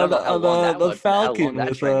 I on don't the know on the the how long Falcon that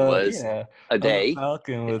with training was. yeah, A on the day.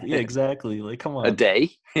 Falcon with yeah, exactly. Like, come A on. day.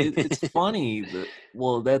 It's funny that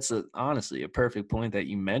well, that's honestly a perfect point that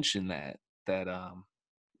you mentioned that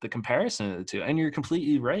the comparison of the two, and you're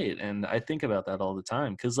completely right. And I think about that all the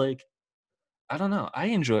time because, like, I don't know, I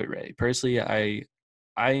enjoy Ray personally.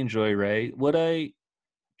 I enjoy Ray. Would I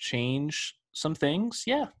change some things?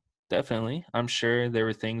 Yeah, definitely. I'm sure there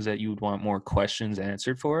were things that you would want more questions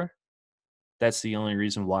answered for. That's the only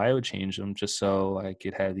reason why I would change them, just so I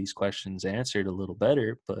could have these questions answered a little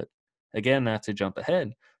better. But again, not to jump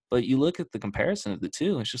ahead, but you look at the comparison of the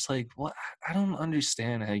two, it's just like, what? I don't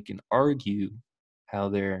understand how you can argue how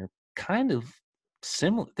they're kind of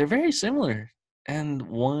similar. They're very similar. And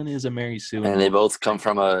one is a Mary Sue and And they one both come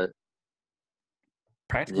from a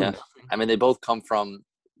practically yeah. nothing. I mean, they both come from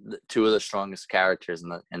two of the strongest characters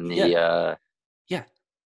Yeah. Yeah.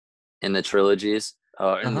 in the trilogies in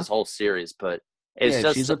Uh-huh. this whole series. But it's Yeah.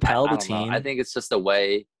 just She's a I don't know. Palpatine. I think it's just the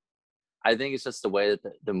way that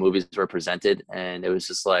the movies were presented, and it was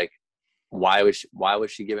just like, why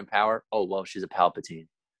was she given power? Oh well, she's a Palpatine.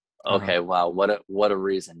 Uh-huh. Okay, wow, what a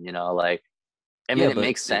reason, Like, I mean, Yeah, it but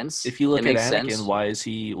makes sense. if you It look at makes Anakin, sense.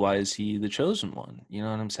 why is he the chosen one? You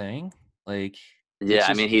know what I'm saying? Like, it's Yeah, I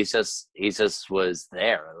just mean, he just was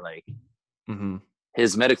there. Like mhm.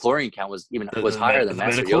 his metachlorian count was higher than The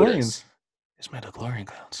Master midichlorians. Yoda's. His midichlorian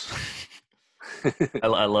counts.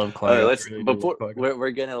 All I love right, Qui-Gon. I let's really do love before Qui-Gon.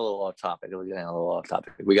 we're getting a little off topic. We're getting a little off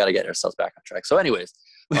topic. We got to get ourselves back on track. So, anyways,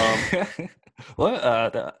 um, What?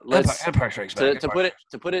 The let's Empire Strikes Back. to Empire put it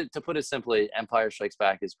Strikes to put it to put it simply, Empire Strikes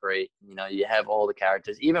Back is great. You have all the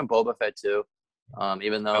characters, even Boba Fett too.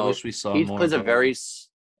 Even Back. I though wish we saw he more plays a Boba.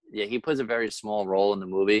 he plays a very small role in the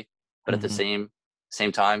movie, but at the Hmm.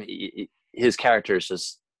 same time, his character is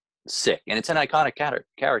just sick, and it's an iconic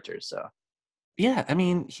character. So Yeah, I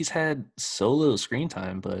mean, he's had so little screen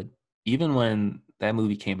time, but even when that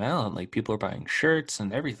movie came out, like people are buying shirts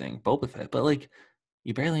and everything, Boba Fett, but like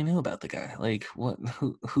you barely knew about the guy. Like, what?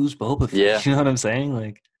 Who's Boba Fett? yeah. You know what I'm saying?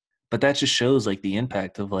 Like, but that just shows like the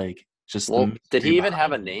impact of like just the Well, did mystery he even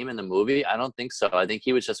have a behind him. name in the movie? I don't think so. I think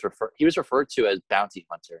he was just he was referred to as Bounty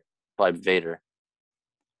Hunter by Vader.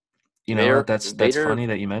 You know what? Vader, That's Vader. funny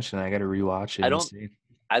that you mentioned that. I got to rewatch it I and don't. see.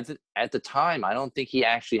 at the time, I don't think he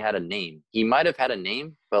actually had a name. He might have had a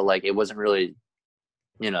name, but like it wasn't really,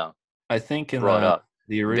 I think in brought up.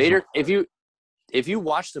 the original Vader, if you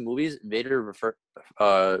watch the movies, Vader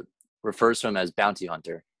refers to him as bounty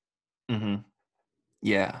hunter. hmm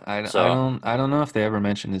Yeah, So I don't know if they ever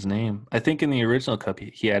mentioned his name. I think in the original cup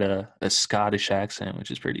he had a Scottish accent, which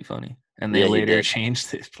is pretty funny, and they yeah, he later did.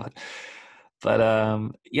 changed it. But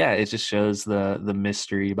yeah, it just shows the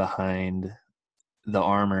mystery behind the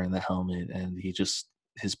armor and the helmet, and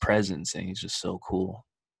his presence, and he's just so cool.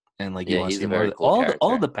 And like you Yeah, want to he's see a more very of cool all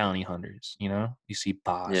character. the bounty hunters. You see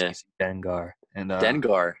Bosk, Yeah, you see Dengar, and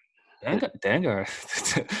Dengar. Dengar,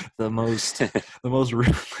 the most the most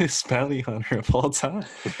ruthless bounty hunter of all time.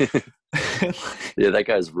 Yeah, that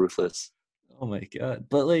guy's ruthless. Oh my god!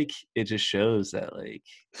 But like, it just shows that like,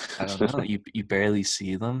 I don't know, you barely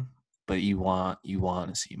see them, but you want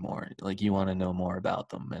to see more. Like you want to know more about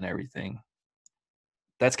them and everything.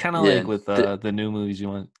 That's kind of Yeah, like with the new movies. You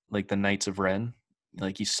want like the Knights of Ren.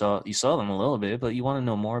 Like you saw them a little bit, but you want to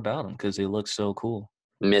know more about them because they look so cool.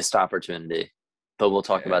 missed opportunity, but we'll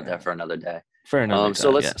talk about that Yeah, for another day. for another So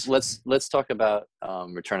time. let's Yes. let's let's talk about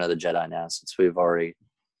Return of the Jedi now, since we've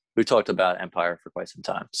talked about Empire for quite some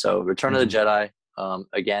time. So Return of the hmm Jedi,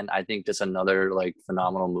 again, I think just another like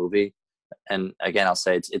phenomenal movie. And again, I'll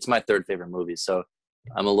say it's my third favorite movie. So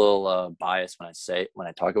I'm a little biased when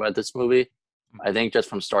I talk about this movie. I think just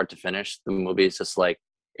from start to finish, the movie is just like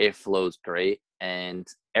it flows great, and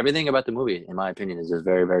everything about the movie, in my opinion, is just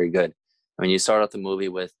very, very good. I mean, you start off the movie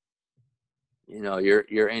with, you're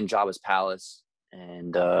in Jabba's palace,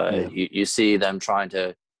 and Yeah. you see them trying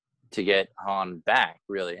to get Han back,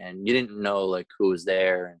 really, and you didn't know like who was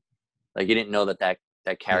there, and like you didn't know that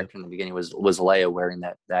Yeah. character in the beginning was Leia wearing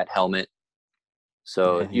that helmet.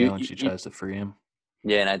 So Yeah. Yeah. When she tries to free him.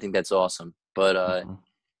 yeah, and I think that's awesome. But hmm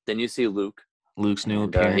then you see Luke, Luke's new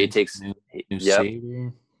and appearance, new yep,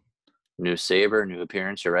 saber. new saber, new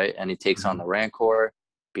appearance. You're right, and he takes on hmm the Rancor,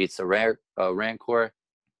 beats the Rancor.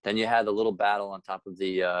 Then you had the little battle on top of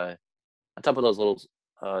those little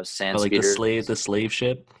sand Like the speeder. slave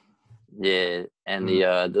ship. Yeah, and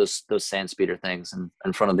Mhm. those sand speeder things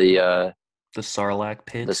in front of The Sarlacc the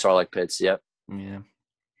pit. Sarlacc pits. Yep, Yeah.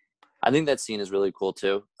 I think that scene is really cool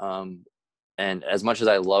too. And as much as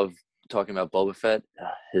I love talking about Boba Fett,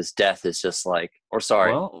 his death is just like, or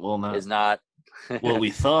sorry, Well, not is not. what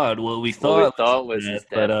we What we thought was thought was that, his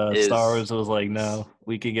but death Star is Wars was like, no,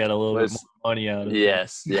 we could get a little bit more was money out of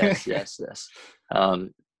yes, yes, it. yes, yes.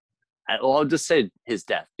 Um, well, I'll just say his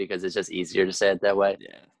death because it's just easier to say it that way.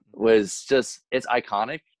 Yeah. Was just it's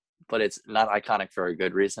iconic, but it's not iconic for a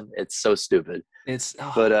good reason. It's so stupid. It's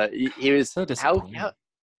But he was so disappointing.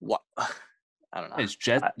 what I don't know. His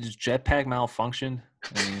jetpack malfunctioned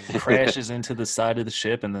and he crashes into the side of the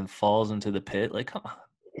ship and then falls into the pit. Like, come on.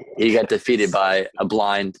 He got defeated by a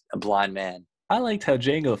blind man. I liked how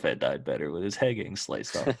Jango Fett died better with his head getting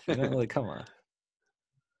sliced off. Like, come on.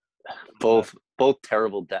 Both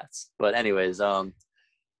terrible deaths. But anyways, that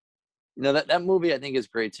movie I think is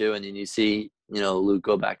great too. And then you see, Luke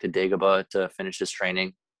go back to Dagobah to finish his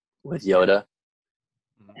training with Yoda.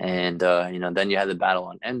 And then you had the battle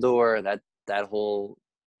on Endor. That whole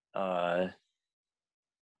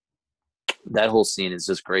scene is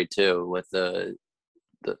just great too, with the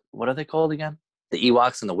what are they called again? The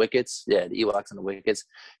Ewoks and the Wickets. Yeah, the Ewoks and the Wickets.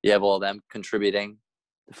 You have all of them contributing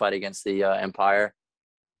to fight against the Empire.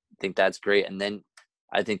 I think that's great. And then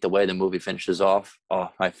I think the way the movie finishes off,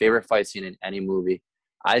 my favorite fight scene in any movie.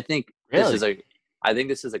 I think Really?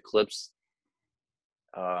 this is eclipsed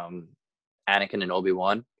Anakin and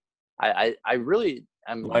Obi-Wan. I'm really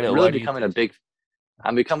Why do you think?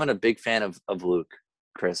 I'm becoming a big fan of Luke,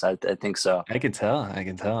 Chris. I think so. I can tell. I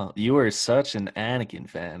can tell. You were such an Anakin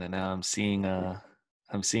fan, and now I'm seeing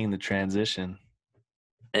the transition.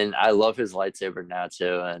 And I love his lightsaber now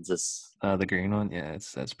too. And just The green one, yeah,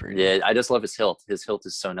 that's pretty. yeah, I just love his hilt. His hilt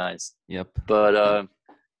is so nice. Yep. But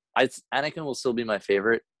Anakin will still be my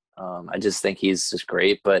favorite. I just think he's just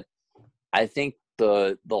great. But I think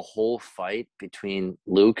the whole fight between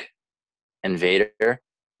Luke and Vader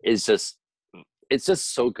is just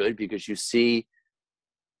so good, because you see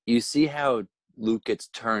how Luke gets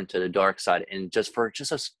turned to the dark side, and just for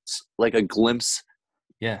like a glimpse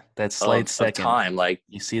Yeah, that slight of second, time, like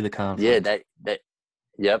you see the yeah, conflict. that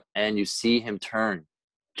yep, and you see him turn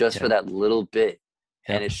just for Yep. that little bit,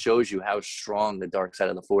 and Yep. it shows you how strong the dark side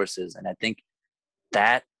of the force is. And I think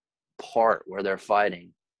that part where they're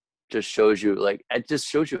fighting just shows you, like, it just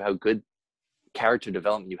shows you how good character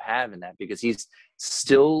development you have in that, because he's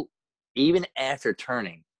still, even after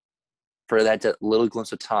turning for that little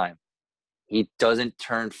glimpse of time, he doesn't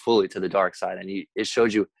turn fully to the dark side, and it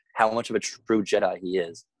shows you how much of a true Jedi he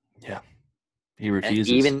is. Yeah, he And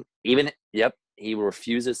refuses. he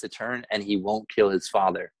refuses to turn, and he won't kill his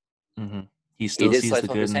father. Mm-hmm. He He still just sees slice the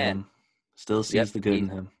off good his in hand. him. Still sees the good in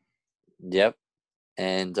him. Yep.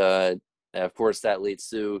 And of course, that leads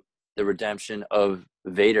to the redemption of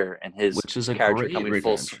Vader and his Which is a character great coming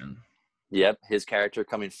redemption. his character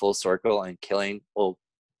coming full circle and killing. Well,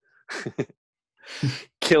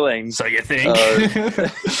 killing. So you think?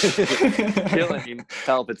 Killing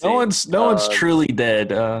Palpatine. No one's truly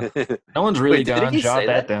dead. No one's really Wait, did gone. he Jot say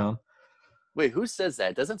that that? down. Wait, who says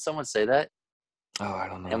that? Doesn't someone say that Oh, I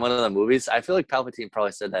don't in know. one of the movies? I feel like Palpatine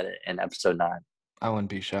probably said that in Episode 9. I wouldn't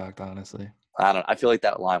be shocked, honestly. I feel like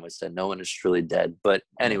that line was said. No one is truly dead. But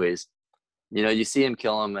anyways, you see him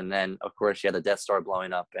kill him, and then of course you had the Death Star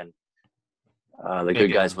blowing up, and the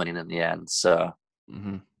good guys winning in the end. So,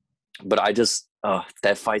 but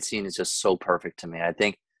that fight scene is just so perfect to me. I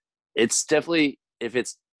think it's definitely,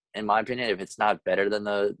 in my opinion, if it's not better than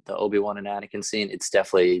the Obi-Wan and Anakin scene, it's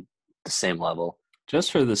definitely the same level.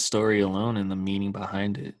 Just for the story alone and the meaning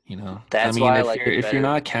behind it, That's why I like it if you're better.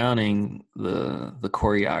 not counting the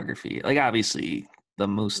choreography, like obviously the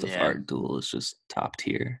Mustafar duel is just top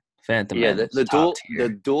tier. Phantom Menace, the top duel, tier.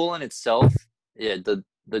 the duel in itself, the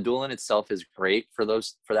duel in itself is great for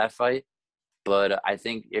that fight. But I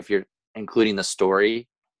think if you're including the story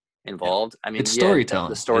involved, I mean, it's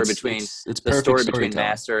storytelling. The story between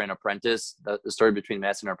Master and Apprentice, the story between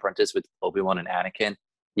Master and Apprentice with Obi-Wan and Anakin.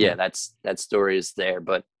 Yeah, that story is there,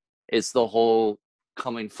 but it's the whole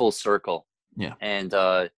coming full circle. Yeah. And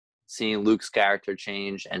seeing Luke's character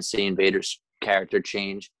change and seeing Vader's character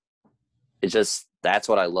change. That's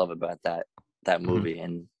what I love about that movie.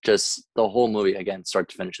 And just the whole movie, again, start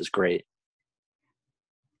to finish, is great.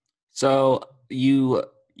 So you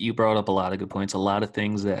brought up a lot of good points, a lot of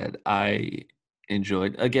things that I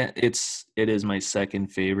enjoyed. Again, it is my second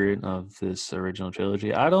favorite of this original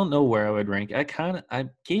trilogy. I don't know where I would rank. I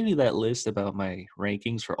gave you that list about my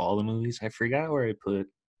rankings for all the movies. I forgot where I put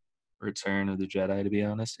Return of the Jedi, to be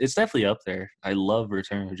honest. It's definitely up there. I love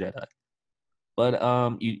Return of the Jedi.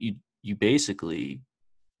 But you basically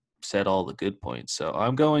said all the good points. So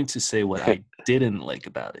I'm going to say what I didn't like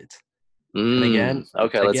about it. And again,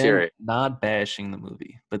 let's hear it. Not bashing the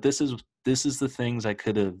movie, but this is the things I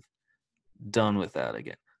could have done without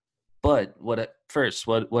again. But what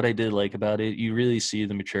I did like about it, you really see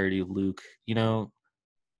the maturity of Luke.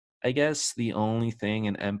 I guess the only thing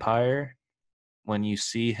in Empire, when you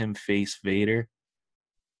see him face Vader,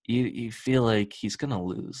 you feel like he's gonna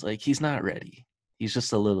lose. Like he's not ready. He's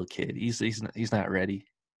just a little kid. He's not ready.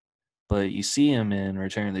 But you see him in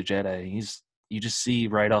Return of the Jedi. You just see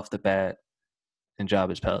right off the bat in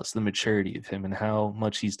Jabba's palace the maturity of him and how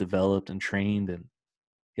much he's developed and trained, and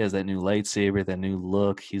he has that new lightsaber, that new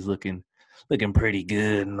look. He's looking pretty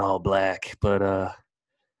good in all black. But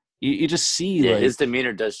you just see his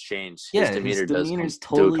demeanor does change. His demeanor does do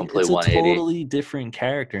a complete 180. It's a totally different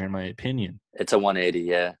character, in my opinion. It's a 180,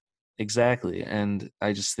 yeah. Exactly, and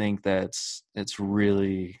I just think it's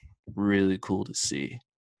really, really cool to see.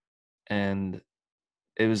 And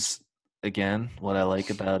it was, again, what I like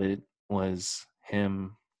about it was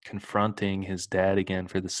him confronting his dad again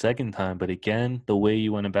for the second time, but again, the way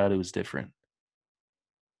you went about it was different.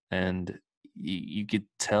 And you could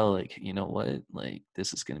tell, like, you know what, like,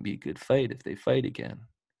 this is going to be a good fight if they fight again,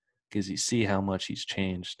 because you see how much he's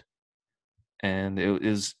changed. And it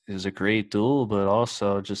was a great duel, but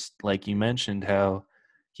also, just like you mentioned, how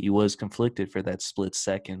he was conflicted for that split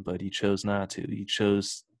second, but he chose not to. He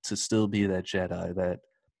chose to still be that Jedi that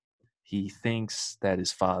he thinks that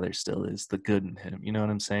his father still is the good in him. You know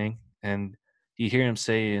what I'm saying? And you hear him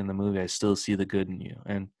say in the movie, I still see the good in you.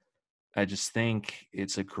 And I just think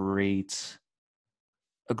it's a great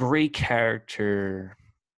character.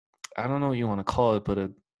 I don't know what you want to call it, but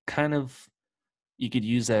a kind of, you could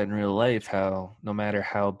use that in real life, how no matter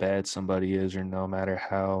how bad somebody is or no matter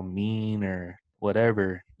how mean or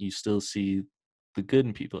whatever, you still see the good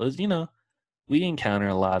in people. As we encounter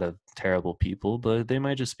a lot of terrible people, but they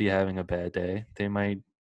might just be having a bad day. They might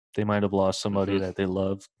have lost somebody that they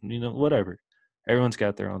love, whatever. Everyone's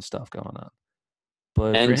got their own stuff going on.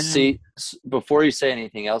 But and see, before you say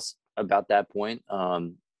anything else about that point,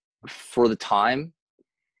 for the time,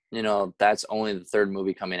 that's only the third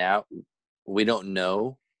movie coming out. We don't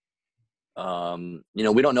know. We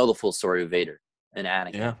don't know the full story of Vader and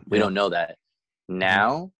Anakin. We don't know that.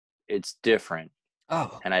 Now it's different.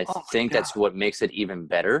 Oh, and I think that's what makes it even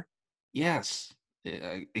better. Yes,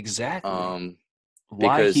 exactly.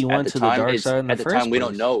 Because he went to the dark side in the first place. We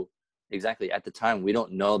don't know exactly. At the time, we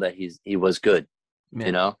don't know that he was good.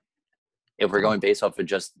 if we're going based off of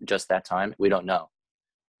just that time, we don't know.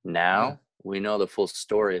 Now we know the full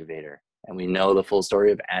story of Vader, and we know the full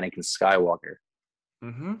story of Anakin Skywalker,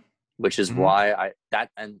 which is why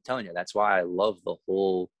I'm telling you, that's why I love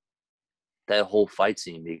that whole fight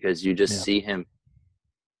scene, because you just see him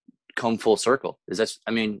come full circle.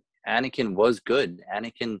 Anakin was good.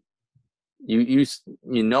 Anakin, you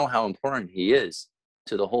know how important he is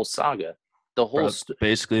to the whole saga. The whole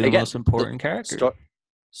basically the most important character.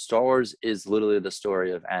 Star Wars is literally the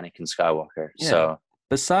story of Anakin Skywalker. Yeah. So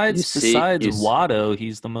besides Watto,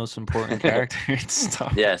 he's the most important character in Star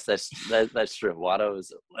Wars. Yes, that's true. Watto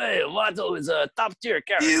is a top tier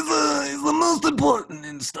character. He's the most important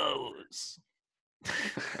in Star Wars.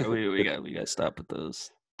 we got to stop with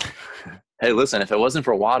those. Hey, listen, if it wasn't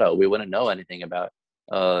for Watto, we wouldn't know anything about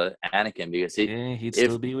Anakin, because he'd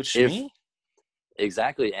still be with Shmi.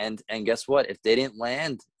 Exactly, and guess what? If they didn't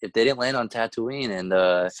land on Tatooine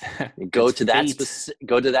and go to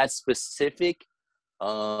that specific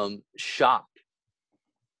shop,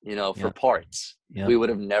 for parts, we would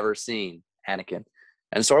have never seen Anakin,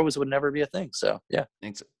 and Star Wars would never be a thing. So yeah,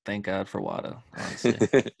 thank God for Watto. Honestly,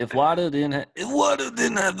 if Watto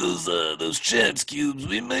didn't have those chance cubes,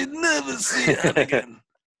 we may never see Anakin.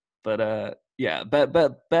 But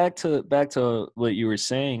back to what you were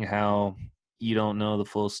saying, how you don't know the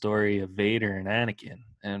full story of Vader and Anakin,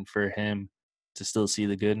 and for him to still see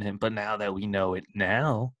the good in him. But now that we know it,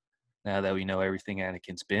 now that we know everything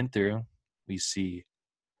Anakin's been through, we see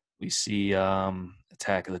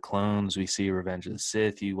Attack of the Clones, we see Revenge of the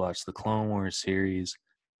Sith, you watch the Clone Wars series,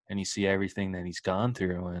 and you see everything that he's gone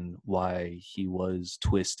through and why he was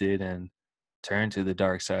twisted and turned to the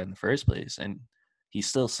dark side in the first place. And he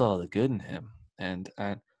still saw the good in him. And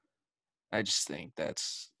I just think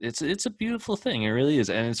it's a beautiful thing. It really is.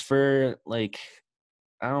 And it's for, like,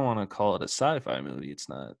 I don't want to call it a sci-fi movie. It's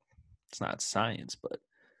not science, but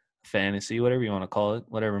fantasy, whatever you want to call it,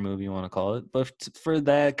 whatever movie you want to call it. But for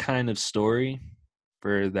that kind of story,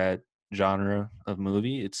 for that genre of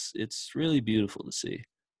movie, it's really beautiful to see.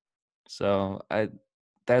 So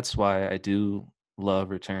that's why I do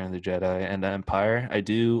love Return of the Jedi and Empire. I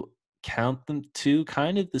do count them two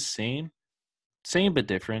kind of the same but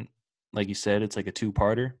different. Like you said, it's like a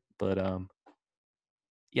two-parter, but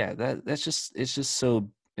it's just so,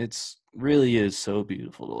 it's really is so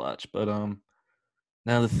beautiful to watch. But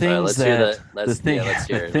now the things that I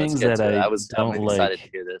don't like. Excited to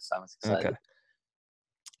hear this. I'm excited. Okay.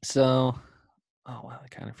 So, oh wow, I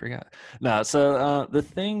kind of forgot. No, so the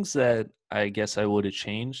things that I guess I would have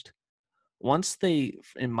changed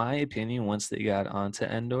in my opinion, once they got onto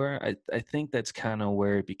Endor, I think that's kind of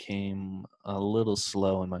where it became a little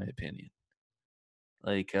slow, in my opinion.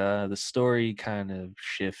 Like the story kind of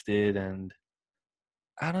shifted, and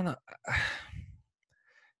I don't know.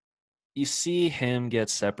 You see him get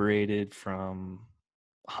separated from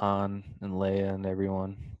Han and Leia and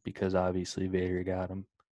everyone, because obviously Vader got him,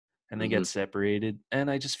 and they get separated. And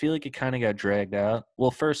I just feel like it kind of got dragged out. Well,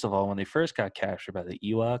 first of all, when they first got captured by the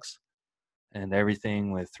Ewoks and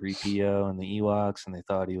everything with 3PO and the Ewoks, and they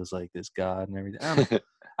thought he was like this god and everything. I don't know.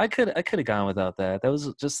 I could have gone without that. That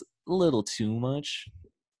was just a little too much.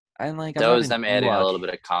 And like that was them adding a little bit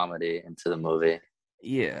of comedy into the movie.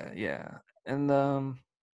 Yeah. And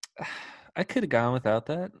I could have gone without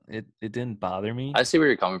that. It didn't bother me. I see where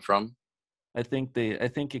you're coming from. I think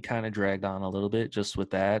it kind of dragged on a little bit just with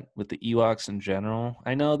that, with the Ewoks in general.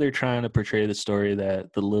 I know they're trying to portray the story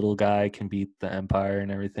that the little guy can beat the Empire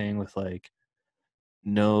and everything with like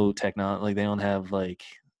no technology. Like they don't have like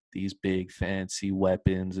these big fancy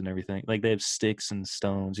weapons and everything. Like they have sticks and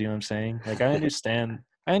stones. You know what I'm saying? Like I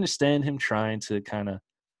understand him trying to kind of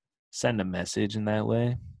send a message in that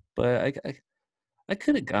way, but I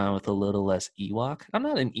could have gone with a little less Ewok. I'm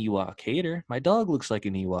not an Ewok hater. My dog looks like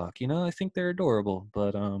an Ewok. I think they're adorable,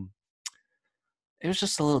 but it was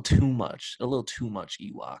just a little too much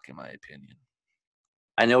Ewok in my opinion.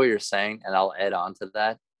 I know what you're saying, and I'll add on to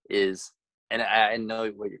that is, and I know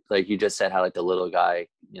what like you just said, how like the little guy,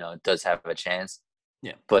 does have a chance.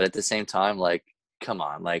 Yeah. But at the same time, like, come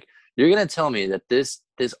on, like you're gonna tell me that this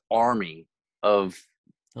army of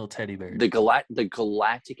little teddy bears, the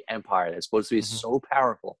Galactic Empire that's supposed to be so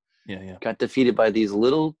powerful, got defeated by these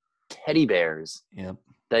little teddy bears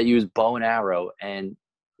that use bow and arrow and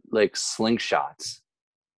like slingshots.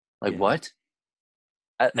 Like what?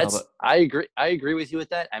 I agree with you with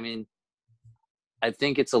that. I mean, I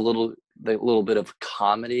think it's a little bit of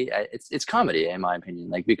comedy. It's comedy in my opinion,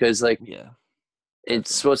 like because like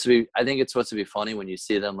it's supposed to be. I think it's supposed to be funny when you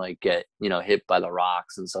see them like get hit by the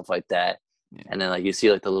rocks and stuff like that, and then like you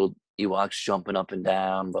see like the little Ewoks jumping up and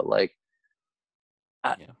down. But like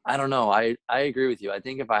Yeah. I don't know. I agree with you. I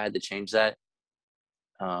think if I had to change that,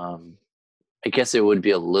 um, I guess it would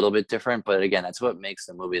be a little bit different. But again, that's what makes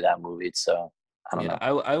the movie that movie. So I don't Yeah,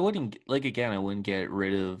 know. I wouldn't like again. I wouldn't get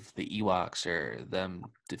rid of the Ewoks or them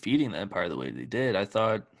defeating the Empire the way they did.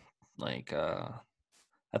 Like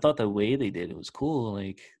I thought the way they did it was cool.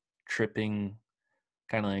 Like tripping,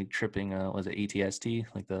 kind of like tripping. Was it ATST?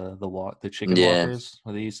 Like the chicken Yeah, walkers,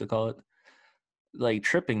 what they used to call it. Like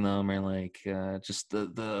tripping them or like just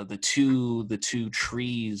the two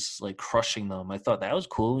trees like crushing them. I thought that was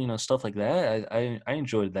cool. Stuff like that. I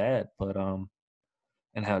enjoyed that, but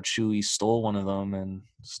and how Chewie stole one of them and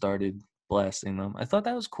started blasting them. I thought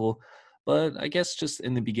that was cool. But I guess just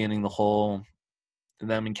in the beginning, the whole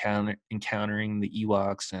them encountering the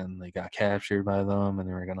Ewoks and they got captured by them and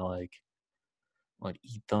they were gonna like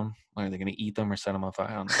eat them. Or are they gonna eat them or set them on fire?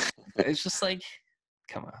 I don't know. It's just like,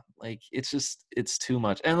 come on, like it's too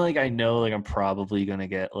much. And like I know like I'm probably gonna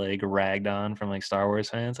get like ragged on from like Star Wars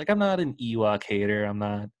fans. Like I'm not an Ewok hater. I'm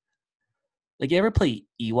not. Like, you ever play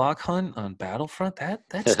Ewok Hunt on Battlefront?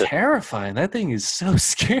 That's terrifying. That thing is so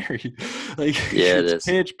scary. Like, yeah, it it's is.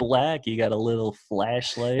 pitch black. You got a little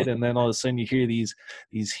flashlight, and then all of a sudden you hear these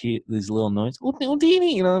little noises.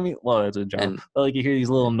 Houdini, you know what I mean? Well, that's a job. And But like you hear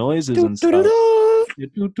these little noises and stuff. doo-doo-doo-doo. Yeah,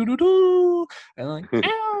 doo-doo-doo-doo, and like ow,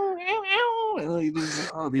 ow, ow, and like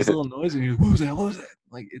these little noises. And you're like, what was that? What was that?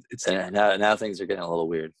 Like it's And terrifying. now things are getting a little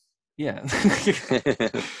weird. Yeah.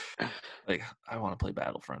 Like I want to play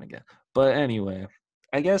Battlefront again. But anyway,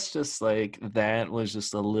 I guess just like that was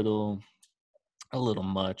just a little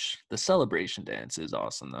much. The celebration dance is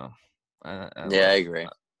awesome though. I Yeah, I love agree.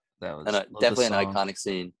 that And was love the definitely an song. iconic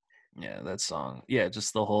scene. Yeah, that song. Yeah,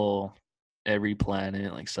 just the whole every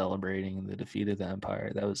planet like celebrating the defeat of the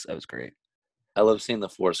Empire. That was great. I love seeing the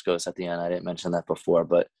Force Ghost at the end. I didn't mention that before,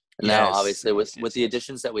 but now Yes, obviously yes, with yes, the yes.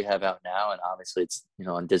 additions that we have out now, and obviously it's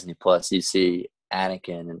on Disney Plus, you see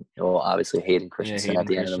Anakin and obviously Hayden Yeah, Christensen at Hayden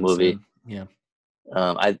the end of the movie. Christensen.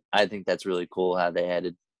 Yeah. I think that's really cool how they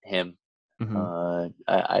added him. Hmm.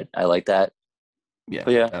 I like that. Yeah,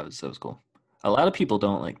 But yeah, that was cool. A lot of people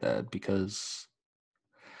don't like that because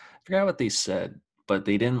I forgot what they said, but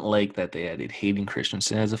they didn't like that they added Hayden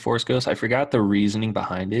Christensen as a Force Ghost. I forgot the reasoning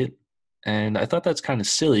behind it, and I thought that's kind of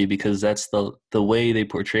silly because that's the way they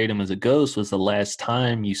portrayed him as a ghost was the last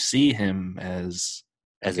time you see him as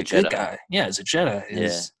as like a a good Jedi. guy. Yeah, as a Jedi,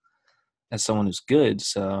 Yeah, as someone who's good.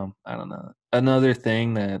 So I don't know. Another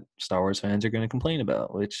thing that Star Wars fans are going to complain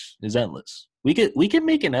about, which is endless. We could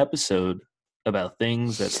make an episode about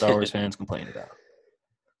things that Star Wars fans complain about.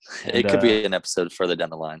 And it could be an episode further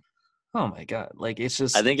down the line. oh my god, like it's I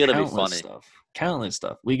just think it'll be countless funny. stuff. Countless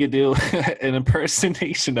stuff. We could do an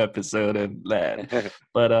impersonation episode and that.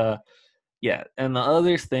 But yeah, and the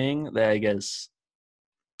other thing that I guess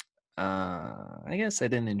I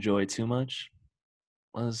didn't enjoy too much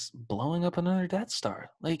was blowing up another Death Star.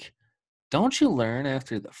 Like, don't you learn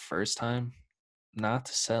after the first time not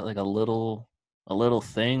to set like a little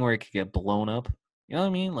thing where it could get blown up? You know what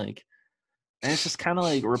I mean? Like, and it's just kind of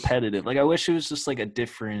like repetitive. Like, I wish it was just like a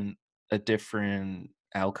different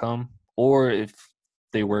outcome, or if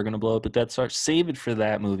they were gonna blow up a Death Star, save it for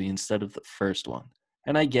that movie instead of the first one.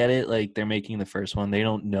 And I get it, like they're making the first one. They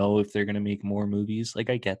don't know if they're gonna make more movies. Like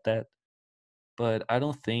I get that. But I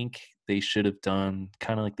don't think they should have done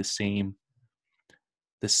kind of like the same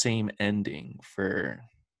ending for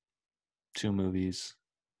two movies.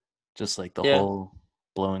 Just like the Yeah, whole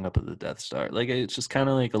blowing up of the Death Star. Like it's just kind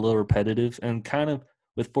of like a little repetitive and kind of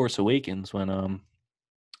with Force Awakens when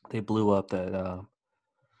they blew up that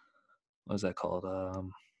what was that called?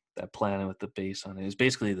 That planet with the base on it. It was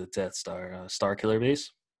basically the Death Star, Star Killer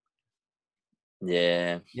base.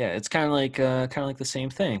 yeah, Yeah, it's kind of like the same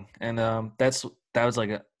thing. And that was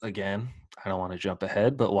like again, I don't want to jump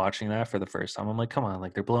ahead, but watching that for the first time, I'm like, come on,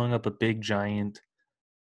 like they're blowing up a big giant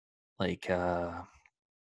like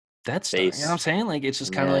Death Star. You know what I'm base. saying? Like it's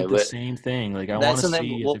just kind of Yeah, like the but same thing. Like I want that's to something.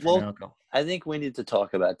 see a different Well, outcome. I think we need to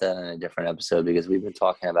talk about that in a different episode because we've been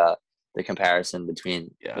talking about the comparison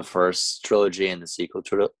between Yeah. the first trilogy and the sequel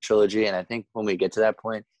trilogy, and I think when we get to that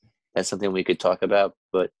point, that's something we could talk about.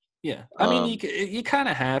 But Yeah. I mean, um, you kind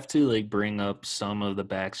of have to like bring up some of the oh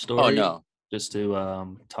backstory no, just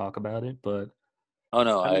to talk about it, but oh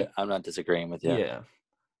no, I mean, I'm not disagreeing with you. yeah.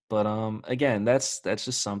 But again, that's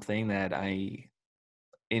just something that I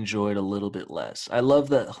enjoyed a little bit less. I love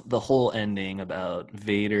the whole ending about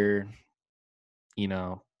Vader, you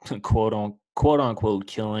know, quote unquote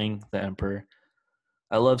killing the Emperor.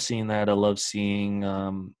 I love seeing that. I love seeing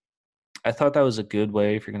I thought that was a good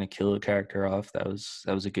way if you're going to kill a character off. That was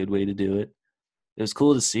a good way to do it. It was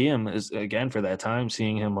cool to see him again for that time,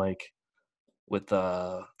 seeing him like with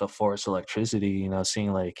the Force electricity, you know,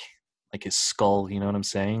 seeing like his skull, you know what I'm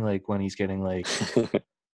saying? Like when he's getting like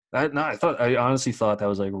I honestly thought that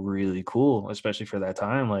was like really cool, especially for that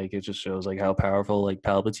time. Like it just shows like how powerful like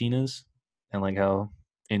Palpatine is and like how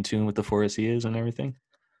in tune with the Force he is and everything.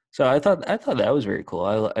 So I thought that was very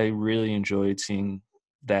cool. I really enjoyed seeing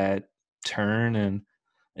that turn, and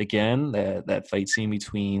again that fight scene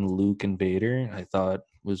between Luke and Vader I thought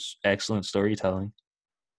was excellent storytelling.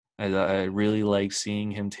 I really like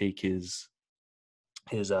seeing him take his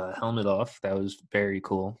helmet off. That was very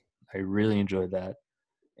cool. I really enjoyed that.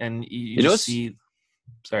 And you You know just what's see.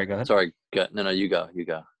 Sorry, go ahead. sorry, go, no, you go, you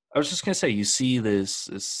go. I was just gonna say you see this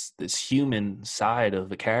human side of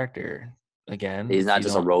the character again. He's not You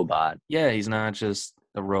just a don't. robot. Yeah, he's not just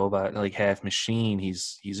a robot, like half machine.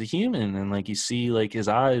 He's a human, and like you see like his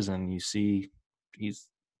eyes, and you see he's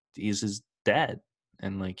he's his dad,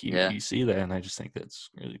 and like Yeah. you see that, and I just think that's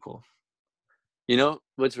really cool. You know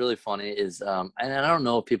what's really funny is, and I don't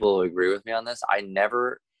know if people will agree with me on this. I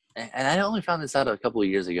never, and I only found this out a couple of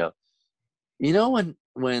years ago. You know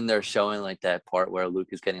when they're showing like that part where Luke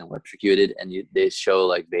is getting electrocuted, and they show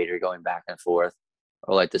like Vader going back and forth,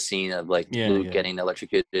 or like the scene of like Yeah, Luke yeah. getting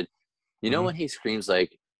electrocuted. You know Hmm. when he screams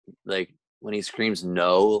like when he screams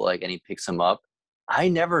no, like, and he picks him up. I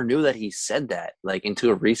never knew that he said that like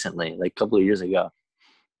until recently, like a couple of years ago.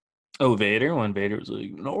 Oh, Vader, when Vader was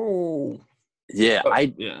like, no. Yeah,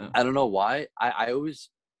 Yeah. I don't know why. I always,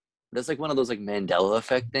 that's like one of those like Mandela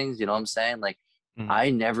effect things. You know what I'm saying? Like Mhm. I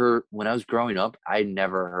never, when I was growing up, I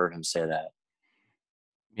never heard him say that.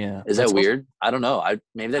 Yeah. Is that It's also, weird? I don't know. I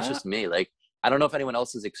maybe that's uh, just me. Like I don't know if anyone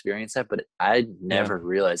else has experienced that, but I yeah. never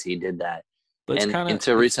realized he did that. But it's And kind of,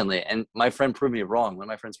 until it's, recently, and my friend proved me wrong. One of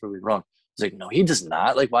my friends proved me wrong. He's like, no, he does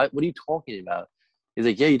not. Like, why? What are you talking about? He's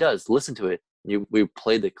like, yeah, he does. Listen to it. We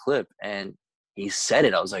played the clip, and he said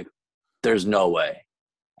it. I was like, there's no way.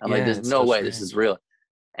 I'm like, yeah, there's it's no so way this is strange. real.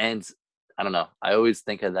 And I don't know. I always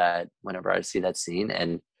think of that whenever I see that scene,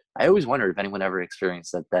 and I always wonder if anyone ever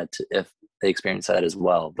experienced that if they experienced that as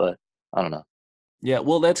well. But I don't know. Yeah,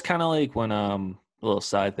 well, that's kind of like when a little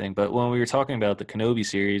side thing, but when we were talking about the Kenobi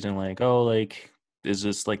series and like, oh, like is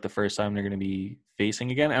this like the first time they're going to be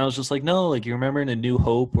facing again? And I was just like, no, like you remember in A New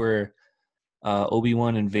Hope where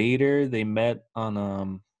Obi-Wan and Vader they met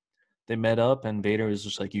up and Vader was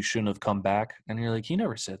just like you shouldn't have come back, and you're like he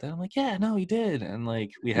never said that. I'm like, yeah, no, he did. And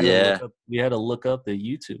like Yeah, we had to look up the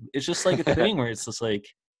YouTube. It's just like a thing where it's just like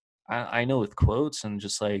I know with quotes and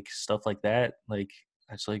just like stuff like that, like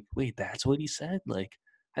I was like, wait, that's what he said? Like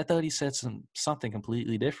I thought he said something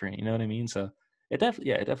completely different. You know what I mean? So it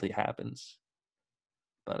definitely happens.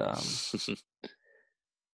 But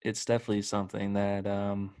it's definitely something that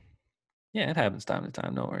yeah, it happens time to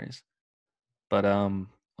time, no worries. But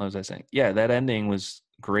what was I saying? Yeah, that ending was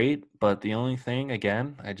great, but the only thing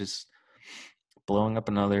again, I just blowing up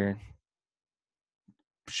another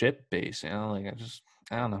ship base, you know, like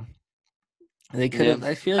I don't know. They could yeah, have.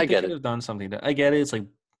 I feel I like they get could it. have done something. I get it. It's like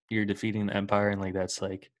you're defeating the Empire, and like that's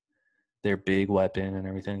like their big weapon and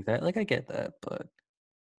everything like that. Like I get that, but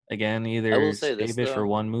again, I will either say this save it for though.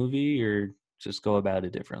 one movie or just go about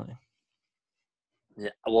it differently. Yeah,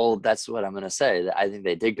 well, that's what I'm gonna say. I think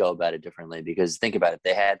they did go about it differently because think about it.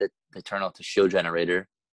 They had the turn off the shield generator,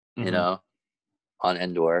 you Hmm. know, on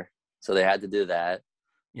Endor, so they had to do that.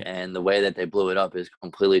 Yeah. And the way that they blew it up is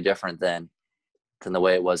completely different than the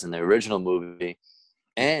way it was in the original movie.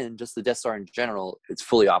 Yeah. And just the Death Star in general, it's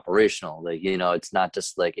fully operational. Like, it's not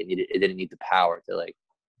just like it didn't need the power to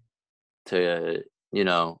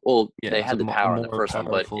well, Yeah. they It's had the power in the first one,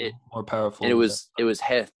 but more it powerful Death was it Star. was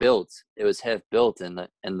half built. It was half built in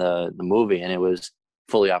the movie, and it was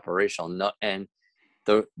fully operational. No, and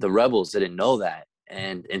the rebels didn't know that,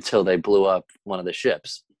 and until they blew up one of the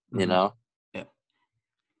ships, you Hmm. know. Yeah.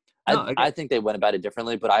 No, I I I get. think they went about it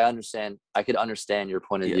differently, but I could understand your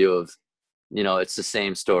point of Yeah. view of, it's the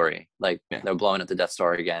same story. Like Yeah. they're blowing up the Death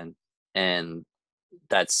Star again, and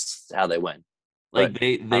that's how they win. But Like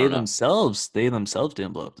I don't know. they themselves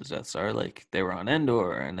didn't blow up the Death Star. Like they were on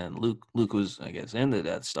Endor, and then Luke was I guess in the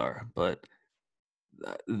Death Star, but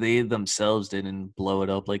they themselves didn't blow it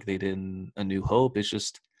up like they did in A New Hope. It's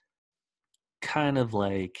just kind of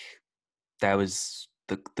like that was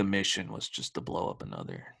the mission was just to blow up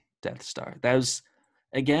another Death Star. That was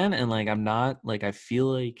again, and like I'm not like I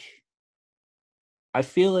feel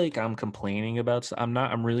like I'm complaining about. I'm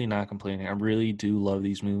not. I'm really not complaining. I really do love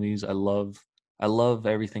these movies. I love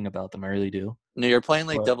everything about them. I really do. No, you're playing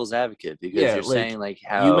like But devil's advocate because yeah, you're like saying like you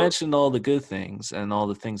how. mentioned all the good things and all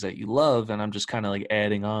the things that you love, and I'm just kind of like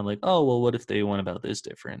adding on, like, oh well, what if they went about this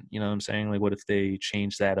different? You know what I'm saying? Like, what if they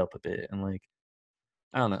changed that up a bit? And like,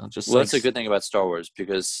 I don't know, just Well, like that's a good thing about Star Wars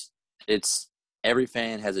because it's every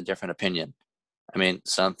fan has a different opinion. I mean,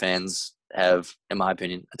 some fans have, in my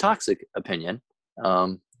opinion, a toxic opinion.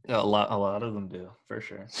 a lot of them do for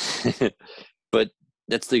sure. But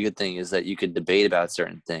that's the good thing is that you could debate about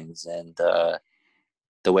certain things and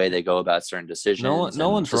the way they go about certain decisions No and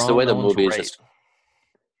one's just the wrong, way no the one's movie is right. just,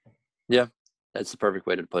 yeah, that's the perfect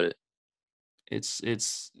way to put it.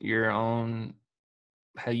 It's your own,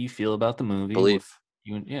 how you feel about the movie, Belief.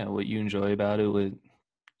 what you enjoy about it, what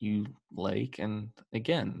you like, and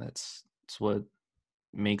again, it's what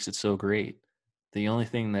makes it so great. The only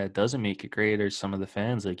thing that doesn't make it great are some of the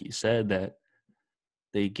fans, like you said, that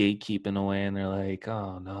they gatekeep in a way, and they're like,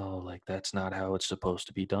 "Oh no, like that's not how it's supposed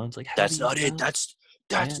to be done." It's like, how do That's you not it. know? That's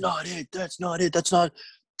Yeah, not it. That's not it.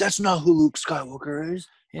 That's not who Luke Skywalker is.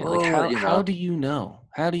 yeah. Like Oh, how do you know?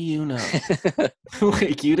 How do you know?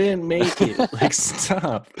 Like you didn't make it. Like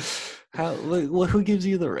stop. How? Like, well, who gives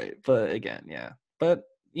you the right? But again, yeah. But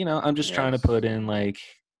I'm just Yeah. trying to put in like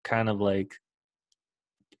kind of like,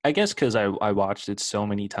 I guess because I watched it so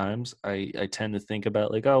many times, I tend to think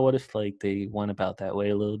about like, oh, what if like they went about that way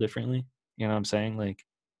a little differently? You know what I'm saying? Like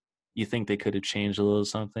you think they could have changed a little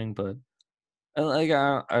something, but I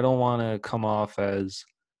don't want to come off as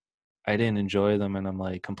I didn't enjoy them and I'm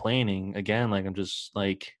like complaining again. Like I'm just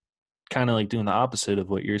like kind of like doing the opposite of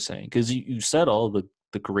what you're saying, because you said all the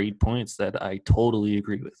great points that I totally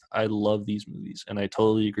agree with. I love these movies and I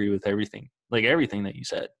totally agree with everything that you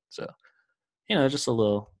said. So just a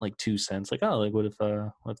little like 2 cents, like, oh, like what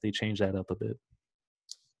if they change that up a bit?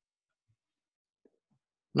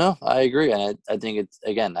 No, I agree, and I think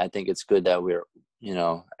I think it's good that we're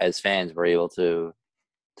as fans we're able to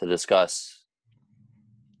discuss.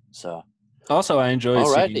 So, Also, I enjoyed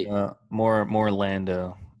seeing alrighty. more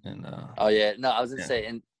Lando and Oh yeah, no, I was gonna yeah, say,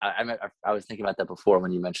 and I was thinking about that before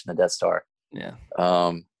when you mentioned the Death Star. yeah,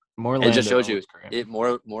 Um, more it just shows Lando you was great. it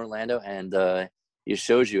more Lando, and it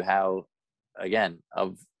shows you how, again,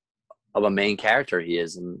 of a main character he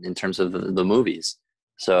is in terms of the movies.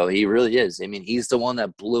 So he really is. I mean, he's the one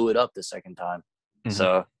that blew it up the second time. Hmm.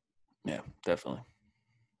 So, Yeah, definitely.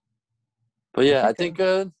 but I yeah, think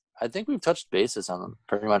I think we've touched bases on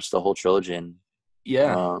pretty much the whole trilogy, and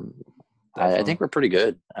yeah, um, I definitely. think we're pretty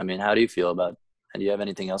good. I mean, how do you feel about? Do you have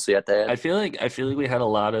anything else you have to add? I feel like we had a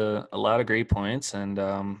lot of great points, and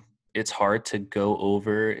it's hard to go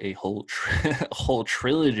over a whole a whole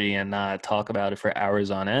trilogy and not talk about it for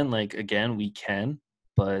hours on end. Like again, we can,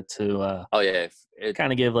 but to Oh yeah, it.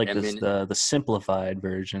 kind of give like I this mean, the simplified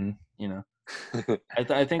version, I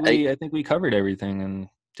I think we covered everything and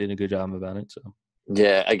did a good job about it. So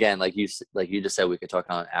yeah. Again, like you just said, we could talk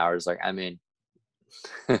on hours. Like I mean,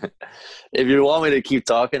 if you want me to keep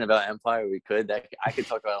talking about Empire, we could. I could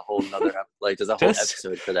talk about a whole another like there's a whole just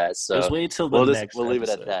episode for that. just So wait till the next we'll leave it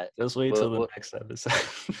at episode. that. Just wait till We'll the we'll, next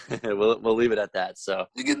episode. we'll leave it at that. So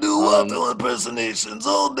You can do um waffle impersonations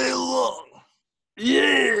all day long.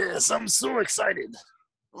 yes, I'm so excited.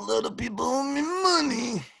 A lot of people owe me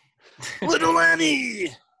money. Little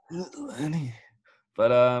Annie. Lenny.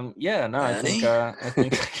 But yeah, no, Annie? I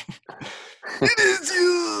think It is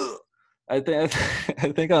you. I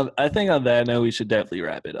think on that note we should definitely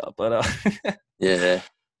wrap it up. But Yeah.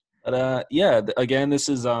 yeah, again, this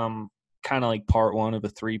is kind of like part one of a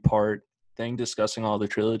 3-part thing discussing all the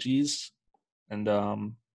trilogies, and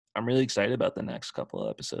I'm really excited about the next couple of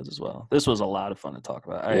episodes as well. This was a lot of fun to talk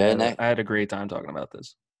about. Yeah, I had a great time talking about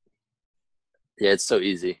this. yeah, it's so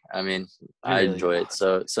easy. I mean, It I really enjoy it. was.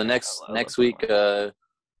 So Yeah, I love that one.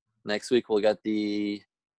 next week we'll get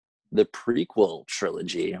the prequel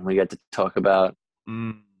trilogy, and we get to talk about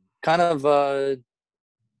Mm, kind of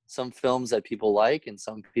some films that people like and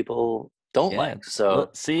some people don't yeah. like. So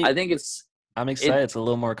See, I think I'm it excited. It's a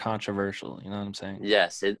little more controversial. You know what I'm saying?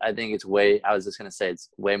 yes, I think it's way. I was just gonna say it's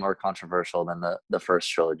way more controversial than the first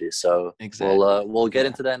trilogy. So Exactly. we'll get Yeah.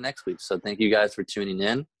 into that next week. So thank you guys for tuning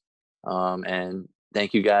in, and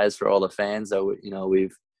thank you guys for all the fans that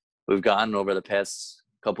we've gotten over the past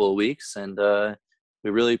couple of weeks, and we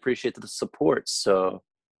really appreciate the support. So,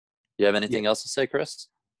 you have Yeah. anything else to say, Chris?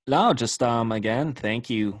 No, just again, thank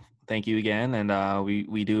you again, and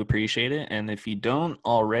we do appreciate it. And if you don't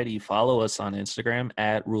already follow us on Instagram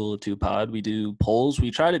at Rule of Two Pod, we do polls. We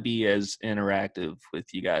try to be as interactive with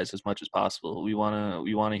you guys as much as possible. We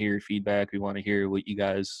wanna hear your feedback. We want to hear what you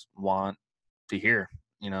guys want to hear.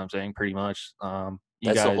 You know what I'm saying? Pretty much. You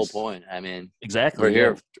That's the whole guys point. I mean, we're exactly. Yeah.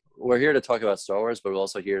 here we're here to talk about Star Wars, but we're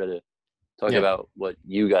also here to talk Yeah. about what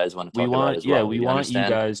you guys want to talk about as well. We You want you understand?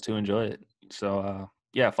 guys to enjoy it. So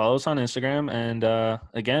yeah, follow us on Instagram, and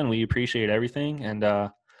again, we appreciate everything. And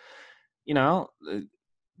you know,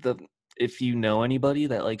 the if you know anybody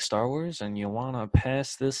that likes Star Wars and you want to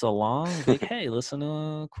pass this along, like, hey, listen to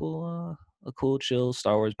a cool, chill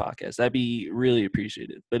Star Wars podcast. That'd be really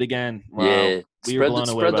appreciated. But again, wow, Yeah, we were blown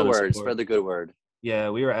away spread by the the word, support. spread the good word.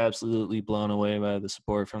 Yeah, we were absolutely blown away by the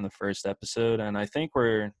support from the first episode, and I think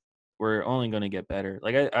we're only going to get better.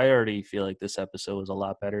 Like I already feel like this episode was a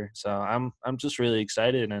lot better. So I'm just really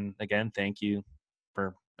excited, and again, thank you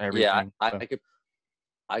for Yeah, everything.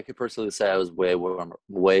 I could personally say I was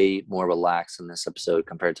way more relaxed in this episode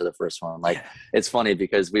compared to the first one. Like, it's funny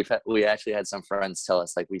because we actually had some friends tell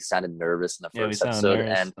us like we sounded nervous in the first episode,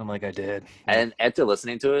 nervous. I'm like, I did. And after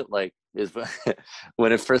listening to it, like,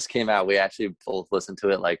 when it first came out, we actually both listened to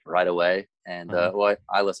it like right away. And well,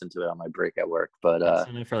 I listened to it on my break at work, but I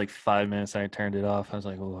listened to it for like 5 minutes. I turned it off. I was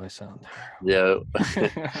like, oh, I sound terrible.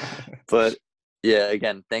 Yeah. But yeah,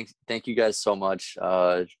 again, thank you guys so much.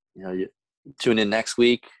 Tune in next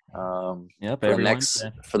week. Every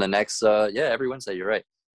Wednesday. For the next every Wednesday. You're right.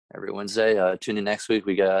 Every Wednesday. Tune in next week.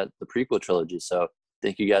 We got the prequel trilogy. So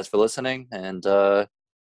thank you guys for listening, and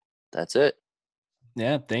that's it.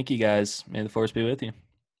 Yeah, thank you guys. May the force be with you.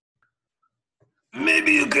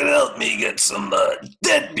 Maybe you could help me get some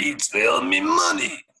deadbeats to help me money.